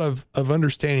lot of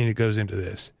understanding that goes into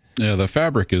this. Yeah, the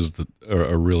fabric is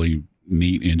a really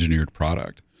neat engineered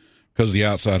product because the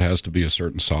outside has to be a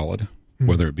certain solid,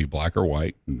 whether it be black or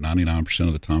white. 99%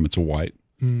 of the time it's a white.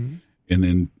 Mm-hmm. And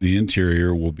then the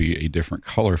interior will be a different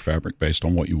color fabric based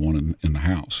on what you want in the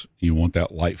house. You want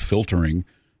that light filtering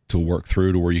to work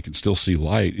through to where you can still see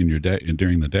light in your day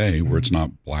during the day where it's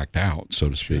not blacked out, so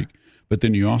to speak. Sure. But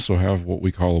then you also have what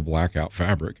we call a blackout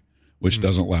fabric, which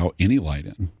doesn't allow any light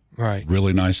in. Right.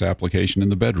 Really nice application in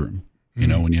the bedroom.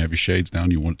 When you have your shades down,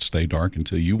 you want it to stay dark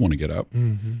until you want to get up.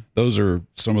 Mm-hmm. Those are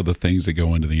some of the things that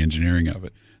go into the engineering of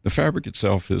it. The fabric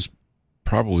itself is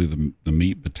probably the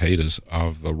meat and potatoes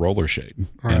of the roller shade.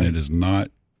 Right. And it is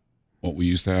not what we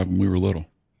used to have when we were little.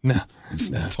 No,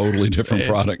 it's a totally different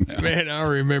product now. Man, I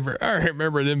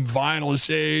remember them vinyl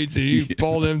shades, and you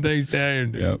pull them things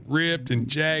down and ripped and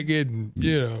jagged, and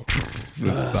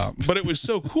but it was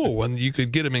so cool when you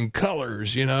could get them in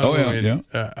colors, Oh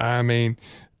yeah, I mean,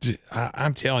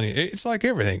 I'm telling you, it's like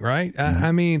everything, right?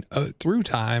 I mean, through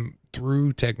time,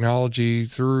 through technology,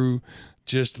 through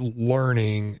just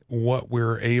learning what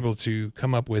we're able to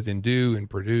come up with and do and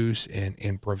produce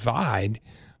and provide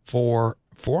for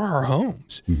our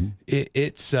homes. Mm-hmm.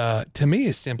 It's to me,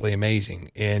 it's simply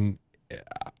amazing. And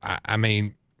I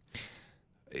mean,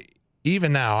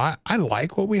 even now I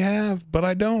like what we have, but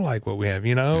I don't like what we have,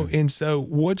 Mm-hmm. And so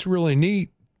what's really neat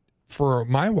for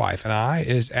my wife and I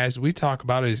is, as we talk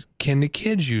about, is can the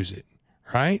kids use it?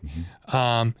 Right.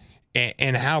 Mm-hmm.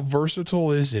 And how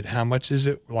versatile is it? How much is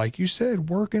it, like you said,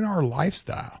 work in our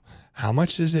lifestyle? How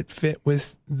much does it fit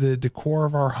with the decor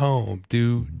of our home?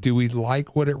 Do we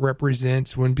like what it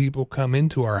represents when people come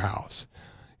into our house?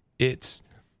 It's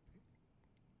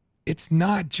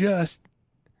not just,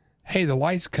 hey, the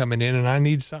light's coming in and I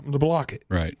need something to block it.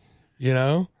 Right.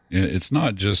 It's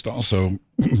not just also,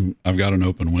 I've got an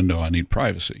open window, I need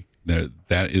privacy.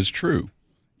 That is true.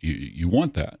 You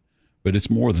want that, but it's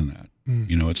more than that.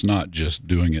 It's not just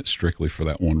doing it strictly for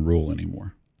that one rule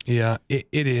anymore. Yeah, it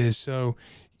is. So,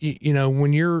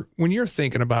 when you're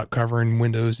thinking about covering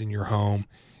windows in your home,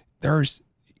 that's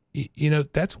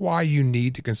why you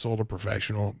need to consult a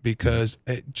professional, because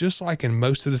just like in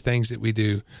most of the things that we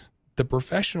do, the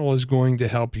professional is going to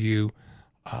help you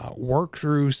work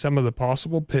through some of the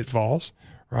possible pitfalls,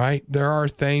 right? There are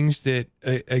things that,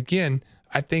 again,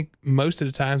 I think most of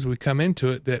the times we come into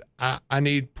it that I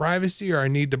need privacy or I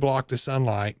need to block the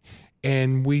sunlight,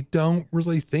 and we don't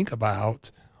really think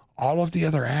about all of the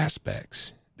other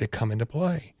aspects that come into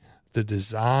play: the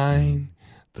design,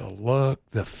 the look,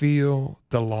 the feel,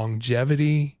 the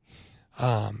longevity.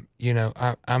 I'm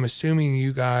assuming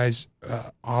you guys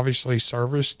obviously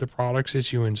service the products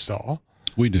that you install.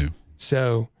 We do.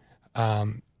 So,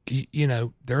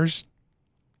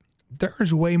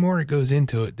 there's way more that goes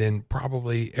into it than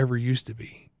probably ever used to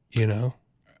be,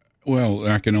 Well,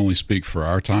 I can only speak for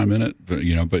our time in it, but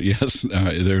yes,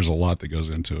 there's a lot that goes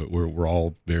into it. We're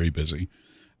all very busy.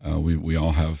 We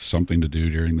all have something to do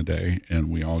during the day,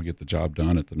 and we all get the job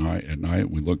done at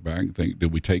night. We look back and think,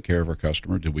 did we take care of our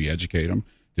customer? Did we educate them?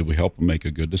 Did we help them make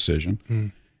a good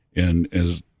decision? And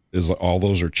as all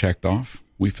those are checked off,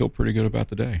 we feel pretty good about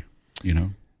the day,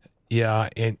 Yeah,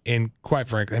 and quite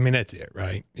frankly, I mean, that's it,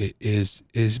 right? It is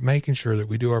making sure that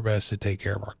we do our best to take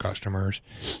care of our customers.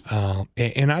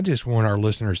 And I just want our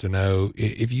listeners to know,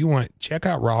 if you want, check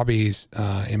out Robbie's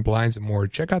and Blinds and More.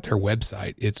 Check out their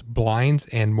website. It's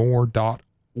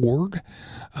blindsandmore.org,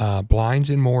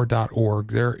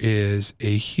 blindsandmore.org. There is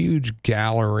a huge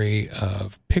gallery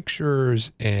of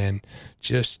pictures and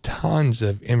just tons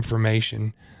of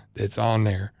information that's on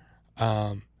there.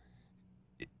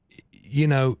 You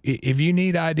know, if you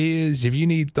need ideas, if you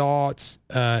need thoughts,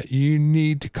 you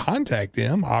need to contact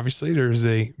them. Obviously, there's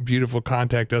a beautiful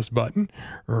contact us button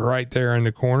right there in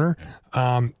the corner.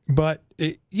 But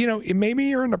maybe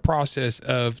you're in the process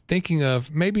of thinking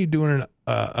of maybe doing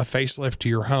a facelift to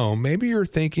your home. Maybe you're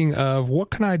thinking of,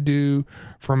 what can I do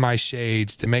for my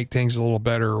shades to make things a little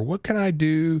better? Or what can I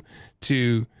do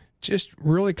to just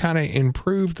really kind of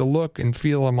improve the look and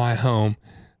feel of my home?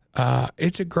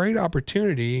 It's a great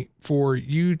opportunity for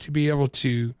you to be able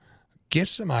to get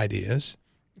some ideas.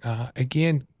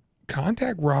 Again,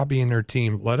 contact Robbie and their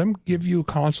team. Let them give you a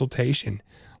consultation.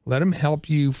 Let them help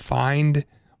you find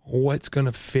what's going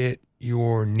to fit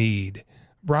your need.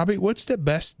 Robbie, what's the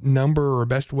best number or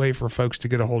best way for folks to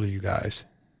get a hold of you guys?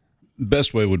 The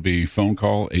best way would be phone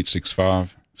call,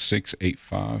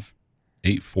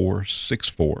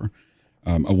 865-685-8464.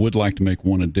 I would like to make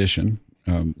one addition.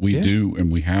 We do, and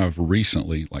we have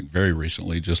recently, like very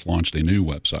recently, just launched a new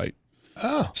website.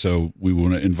 Oh. So we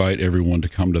want to invite everyone to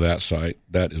come to that site.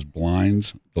 That is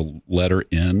Blinds, the letter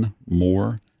N,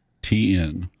 More,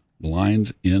 TN,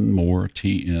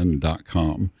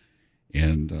 blindsinmoretn.com.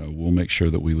 And we'll make sure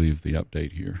that we leave the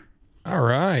update here. All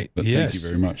right. But yes. Thank you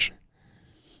very much.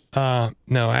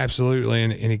 No, absolutely.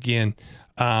 And again,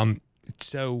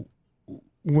 so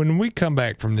when we come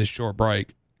back from this short break,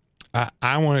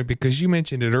 I want to, because you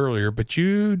mentioned it earlier, but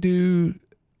you do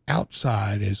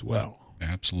outside as well.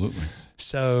 Absolutely.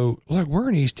 So look, we're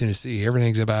in East Tennessee.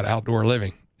 Everything's about outdoor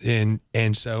living. And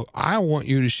so I want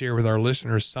you to share with our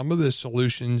listeners some of the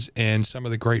solutions and some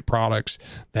of the great products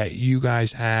that you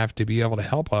guys have to be able to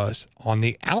help us on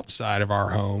the outside of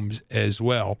our homes as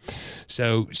well.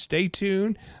 So stay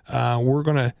tuned. We're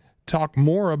going to talk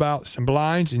more about some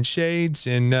blinds and shades,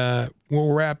 and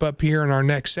we'll wrap up here in our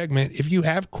next segment. If you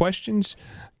have questions,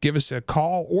 give us a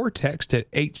call or text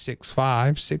at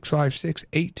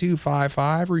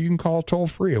 865-656-8255, or you can call toll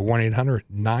free at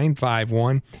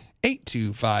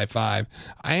 1-800-951-8255.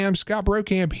 I am Scott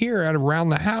Brokamp here at Around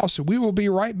the House. We will be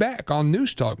right back on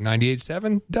News Talk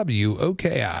 98.7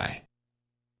 WOKI.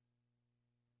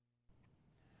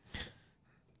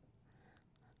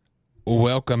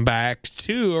 Welcome back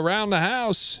to Around the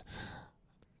House.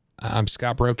 I'm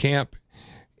Scott Brokamp,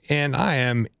 and I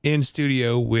am in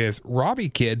studio with Robbie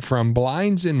Kidd from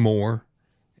Blinds and More.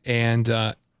 And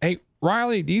hey,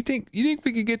 Riley, do you think we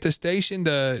could get the station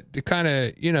to kind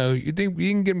of, you think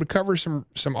you can get them to cover some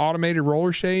automated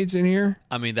roller shades in here?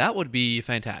 I mean, that would be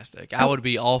fantastic. I would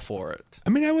be all for it. I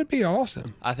mean, that would be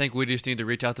awesome. I think we just need to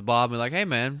reach out to Bob and be like, hey,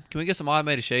 man, can we get some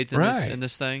automated shades in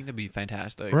this thing? That'd be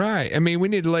fantastic. Right. I mean, we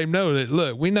need to let him know that,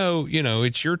 look, we know,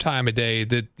 it's your time of day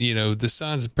that, the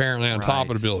sun's apparently on top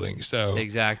of the building. So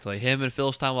exactly. Him and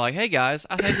Phil's time were like, hey, guys,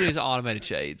 I think we need some automated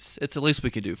shades. It's the least we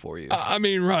can do for you. I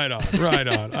mean, right on. All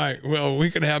right. Well,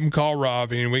 we can have him call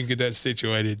Robbie and we can get that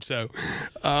situated. So,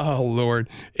 oh, Lord.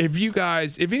 If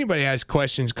anybody has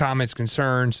questions, comments,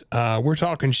 concerns, we're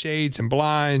talking shades and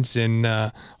blinds and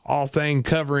all thing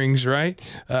coverings, right?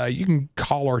 You can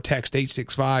call or text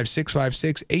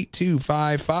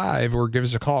 865-656-8255 or give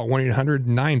us a call at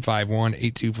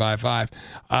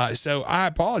 1-800-951-8255. So I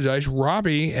apologize.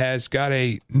 Robbie has got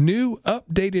a new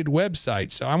updated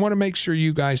website. So I want to make sure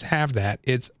you guys have that.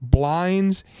 It's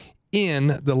Blinds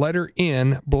in the letter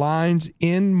N,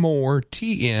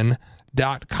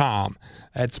 blindsinmoretn.com.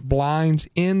 That's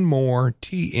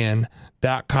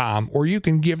blindsinmoretn.com. Or you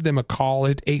can give them a call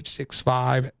at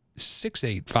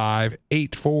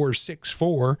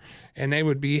 865-685-8464, and they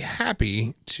would be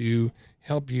happy to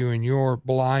help you in your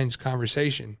blinds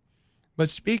conversation. But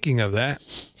speaking of that,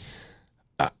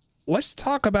 let's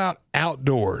talk about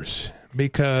outdoors.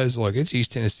 Because, look, it's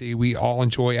East Tennessee. We all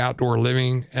enjoy outdoor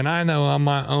living. And I know on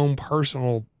my own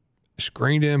personal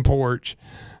screened-in porch,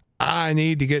 I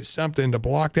need to get something to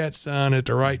block that sun at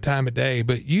the right time of day.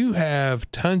 But you have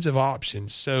tons of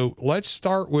options. So let's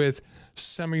start with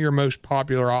some of your most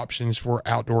popular options for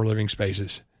outdoor living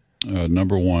spaces.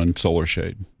 Number one, solar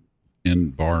shade. In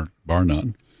bar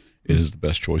none, is the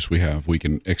best choice we have. We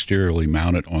can exteriorly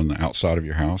mount it on the outside of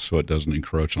your house so it doesn't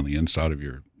encroach on the inside of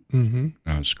your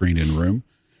screened-in room.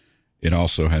 It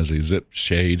also has a zip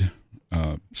shade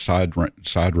side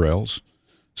rails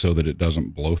so that it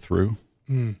doesn't blow through.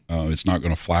 It's not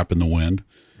going to flap in the wind,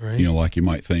 Right. like you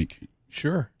might think.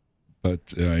 Sure.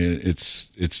 But it's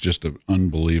just an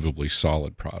unbelievably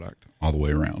solid product all the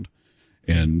way around.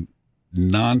 And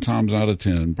 9 times out of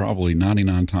 10, probably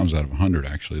 99 times out of 100,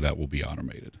 actually, that will be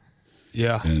automated.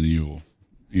 Yeah. And you'll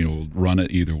run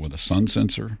it either with a sun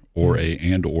sensor or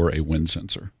a wind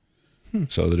sensor,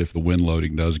 so that if the wind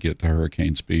loading does get to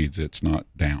hurricane speeds, it's not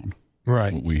down.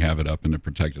 Right. We have it up in the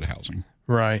protected housing.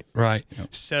 Right. Yep.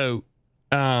 So,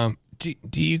 do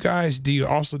you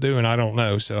also do, and I don't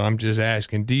know, so I'm just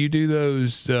asking, do you do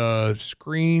those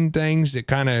screen things that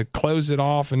kind of close it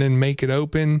off and then make it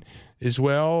open as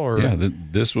well? Or Yeah,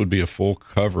 this would be a full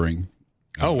covering.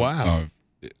 Oh, wow.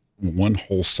 One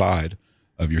whole side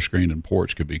of your screen and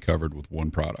porch could be covered with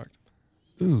one product.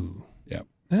 Ooh. Yep.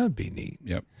 That would be neat.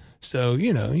 Yep. So,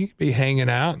 you could be hanging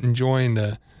out, enjoying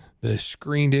the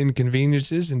screened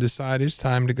inconveniences and decide it's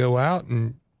time to go out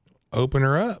and open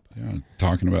her up. Yeah.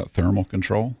 Talking about thermal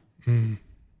control. If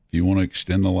you want to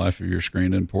extend the life of your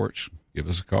screened in porch, give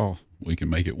us a call. We can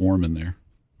make it warm in there.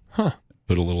 Huh.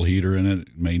 Put a little heater in it.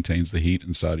 It maintains the heat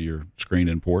inside of your screened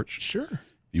in porch. Sure.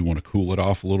 You want to cool it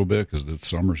off a little bit because the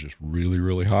summer's just really,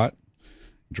 really hot.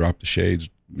 Drop the shades,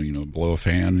 blow a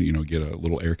fan, get a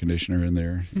little air conditioner in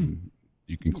there. And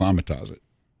you can climatize it.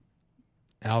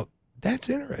 Now, that's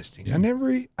interesting. Yeah.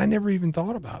 I never even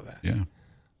thought about that. Yeah.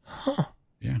 Huh.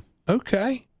 Yeah.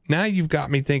 Okay. Now you've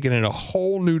got me thinking in a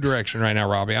whole new direction right now,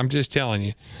 Robbie. I'm just telling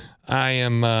you. I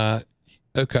am,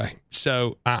 okay.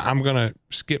 So I'm going to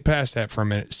skip past that for a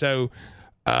minute. So,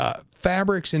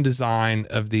 fabrics and design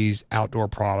of these outdoor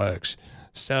products.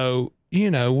 So,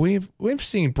 we've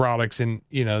seen products in,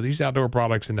 these outdoor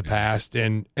products in the past,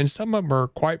 and some of them are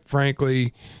quite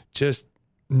frankly just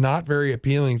not very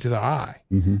appealing to the eye.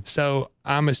 Mm-hmm. So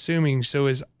I'm assuming,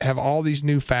 have all these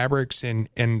new fabrics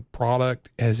and product,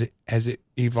 has it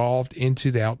evolved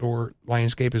into the outdoor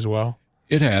landscape as well?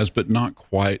 It has, but not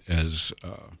quite as,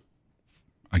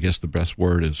 I guess the best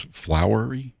word is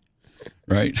flowery,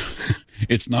 right?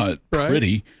 It's not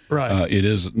pretty. Right. It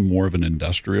is more of an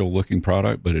industrial looking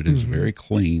product, but it is very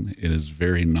clean. It is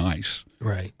very nice.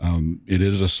 Right. It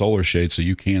is a solar shade, so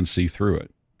you can see through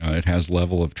it. It has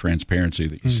level of transparency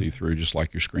that you see through, just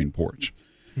like your screen porch.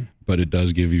 But it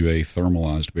does give you a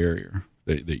thermalized barrier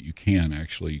that you can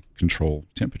actually control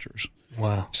temperatures.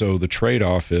 Wow. So the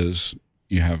trade-off is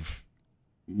you have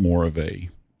more of a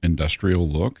industrial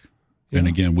look. Yeah. And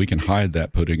again, we can hide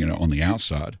that putting it on the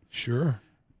outside. Sure.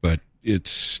 But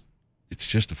it's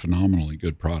just a phenomenally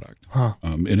good product. Huh.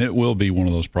 And it will be one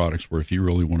of those products where if you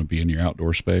really want to be in your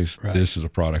outdoor space, this is a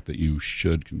product that you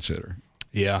should consider.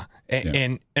 Yeah.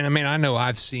 And I mean, I know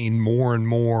I've seen more and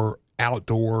more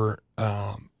outdoor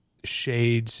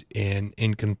shades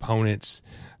and components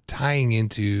tying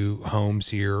into homes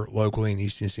here locally in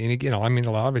East Tennessee. And again, I mean,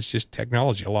 a lot of it's just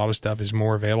technology. A lot of stuff is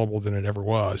more available than it ever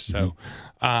was. So,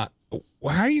 how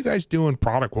are you guys doing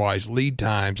product wise, lead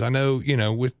times? I know,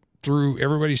 through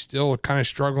everybody's still kind of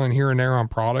struggling here and there on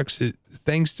products.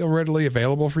 Things still readily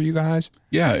available for you guys?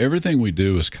 Yeah, everything we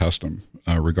do is custom,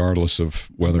 regardless of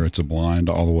whether it's a blind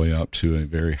all the way up to a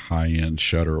very high-end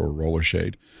shutter or roller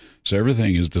shade. So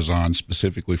everything is designed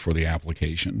specifically for the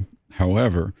application.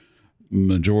 However,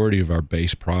 majority of our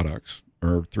base products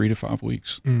are 3 to 5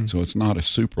 weeks. So it's not a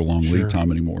super long lead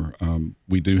time anymore.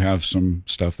 We do have some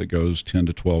stuff that goes 10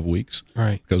 to 12 weeks,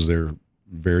 right? Because they're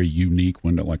very unique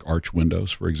window, like arch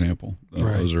windows, for example.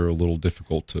 Those are a little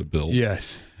difficult to build.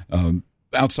 Yes.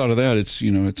 Outside of that, it's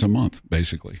a month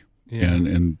basically. Yeah.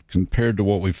 And compared to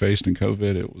what we faced in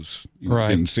COVID, it was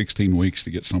getting 16 weeks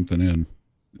to get something in.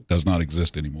 It does not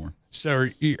exist anymore. So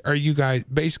are you guys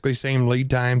basically same lead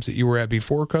times that you were at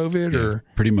before COVID, or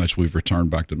pretty much we've returned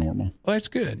back to normal? Well, that's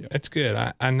good. Yeah. That's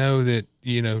good. I know that,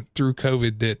 through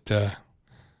COVID that,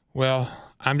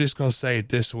 I'm just going to say it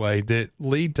this way, that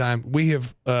lead time, we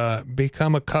have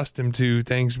become accustomed to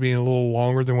things being a little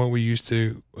longer than what we used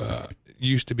to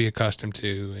be accustomed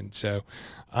to. And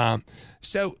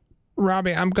so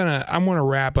Robbie, I want to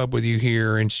wrap up with you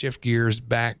here and shift gears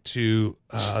back to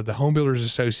the Home Builders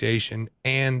Association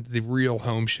and the Real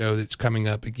Home Show that's coming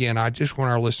up. Again, I just want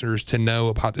our listeners to know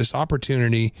about this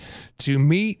opportunity to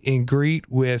meet and greet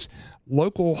with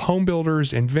local home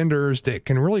builders and vendors that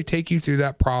can really take you through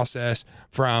that process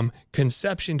from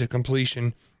conception to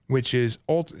completion, which is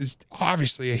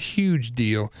obviously a huge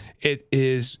deal. It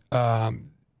is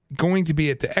going to be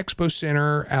at the Expo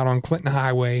Center out on Clinton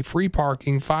Highway, free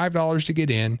parking, $5 to get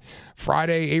in,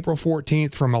 Friday, April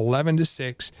 14th from 11 to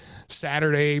 6,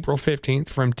 Saturday, April 15th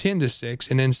from 10 to 6,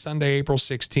 and then Sunday, April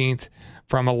 16th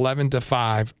from 11 to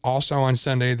 5. Also on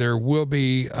Sunday, there will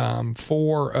be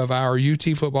 4 of our UT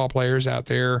football players out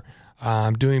there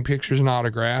doing pictures and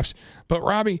autographs. But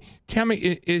Robbie, tell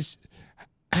me,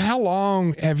 how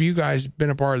long have you guys been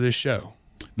a part of this show?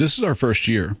 This is our first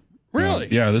year. Really?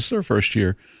 Yeah, this is our first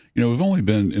year. We've only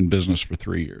been in business for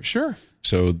 3 years. Sure.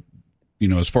 So,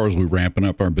 as far as we're ramping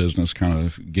up our business, kind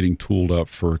of getting tooled up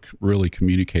for really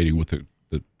communicating with the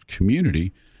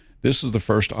community, this is the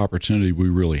first opportunity we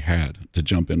really had to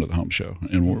jump into the home show,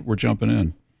 and we're jumping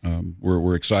in.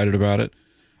 We're excited about it.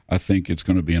 I think it's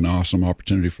going to be an awesome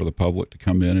opportunity for the public to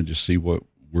come in and just see what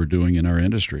we're doing in our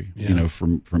industry. Yeah.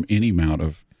 From any amount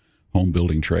of home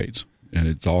building trades, and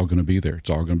it's all going to be there. It's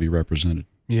all going to be represented.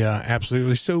 Yeah,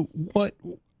 absolutely. So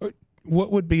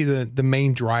what would be the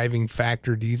main driving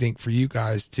factor, do you think, for you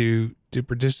guys to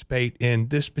participate in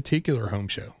this particular home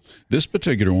show? This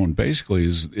particular one basically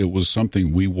it was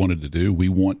something we wanted to do. We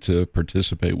want to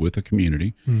participate with the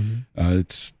community. Mm-hmm.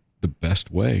 It's the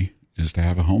best way is to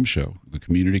have a home show. The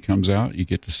community comes out, you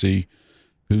get to see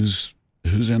who's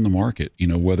in the market,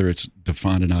 whether it's to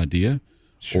find an idea,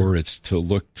 sure, or it's to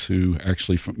look to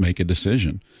actually make a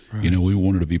decision. Right. We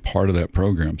wanted to be part of that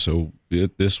program. So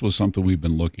this was something we've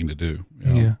been looking to do.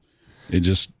 Yeah. It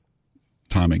just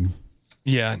timing.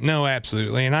 Yeah, no,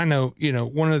 absolutely. And I know,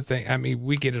 one of the things,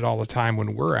 we get it all the time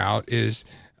when we're out is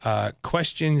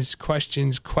questions,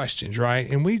 right?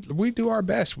 And we do our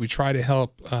best. We try to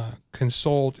help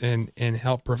consult and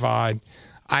help provide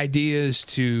ideas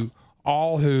to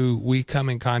all who we come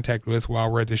in contact with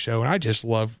while we're at the show. And I just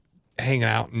love hanging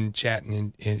out and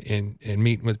chatting and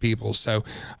meeting with people. So,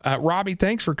 Robbie,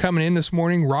 thanks for coming in this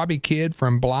morning. Robbie Kidd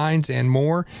from Blinds and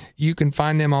More. You can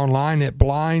find them online at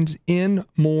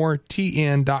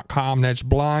blindsinmoretn.com. That's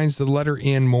blinds, the letter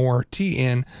N, more,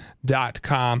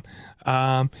 TN.com.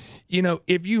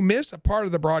 If you miss a part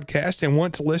of the broadcast and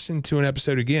want to listen to an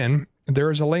episode again,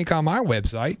 there is a link on my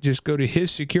website. Just go to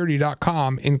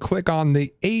hissecurity.com and click on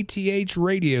the ATH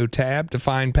radio tab to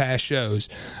find past shows.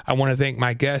 I want to thank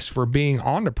my guests for being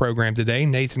on the program today,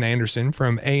 Nathan Anderson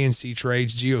from ANC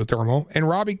Trades Geothermal and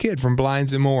Robbie Kidd from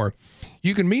Blinds and More.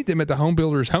 You can meet them at the Home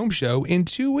Builders Home Show in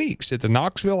 2 weeks at the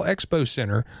Knoxville Expo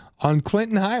Center on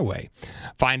Clinton Highway.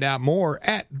 Find out more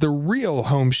at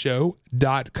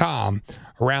therealhomeshow.com.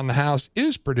 Around the House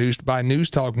is produced by News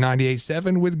Talk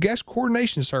 98.7 with guest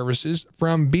coordination services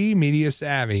from B Media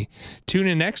Savvy. Tune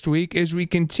in next week as we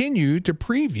continue to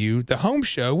preview the home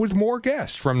show with more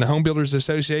guests from the Home Builders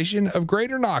Association of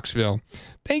Greater Knoxville.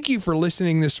 Thank you for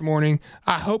listening this morning.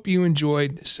 I hope you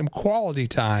enjoyed some quality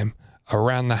time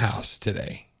around the house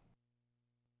today.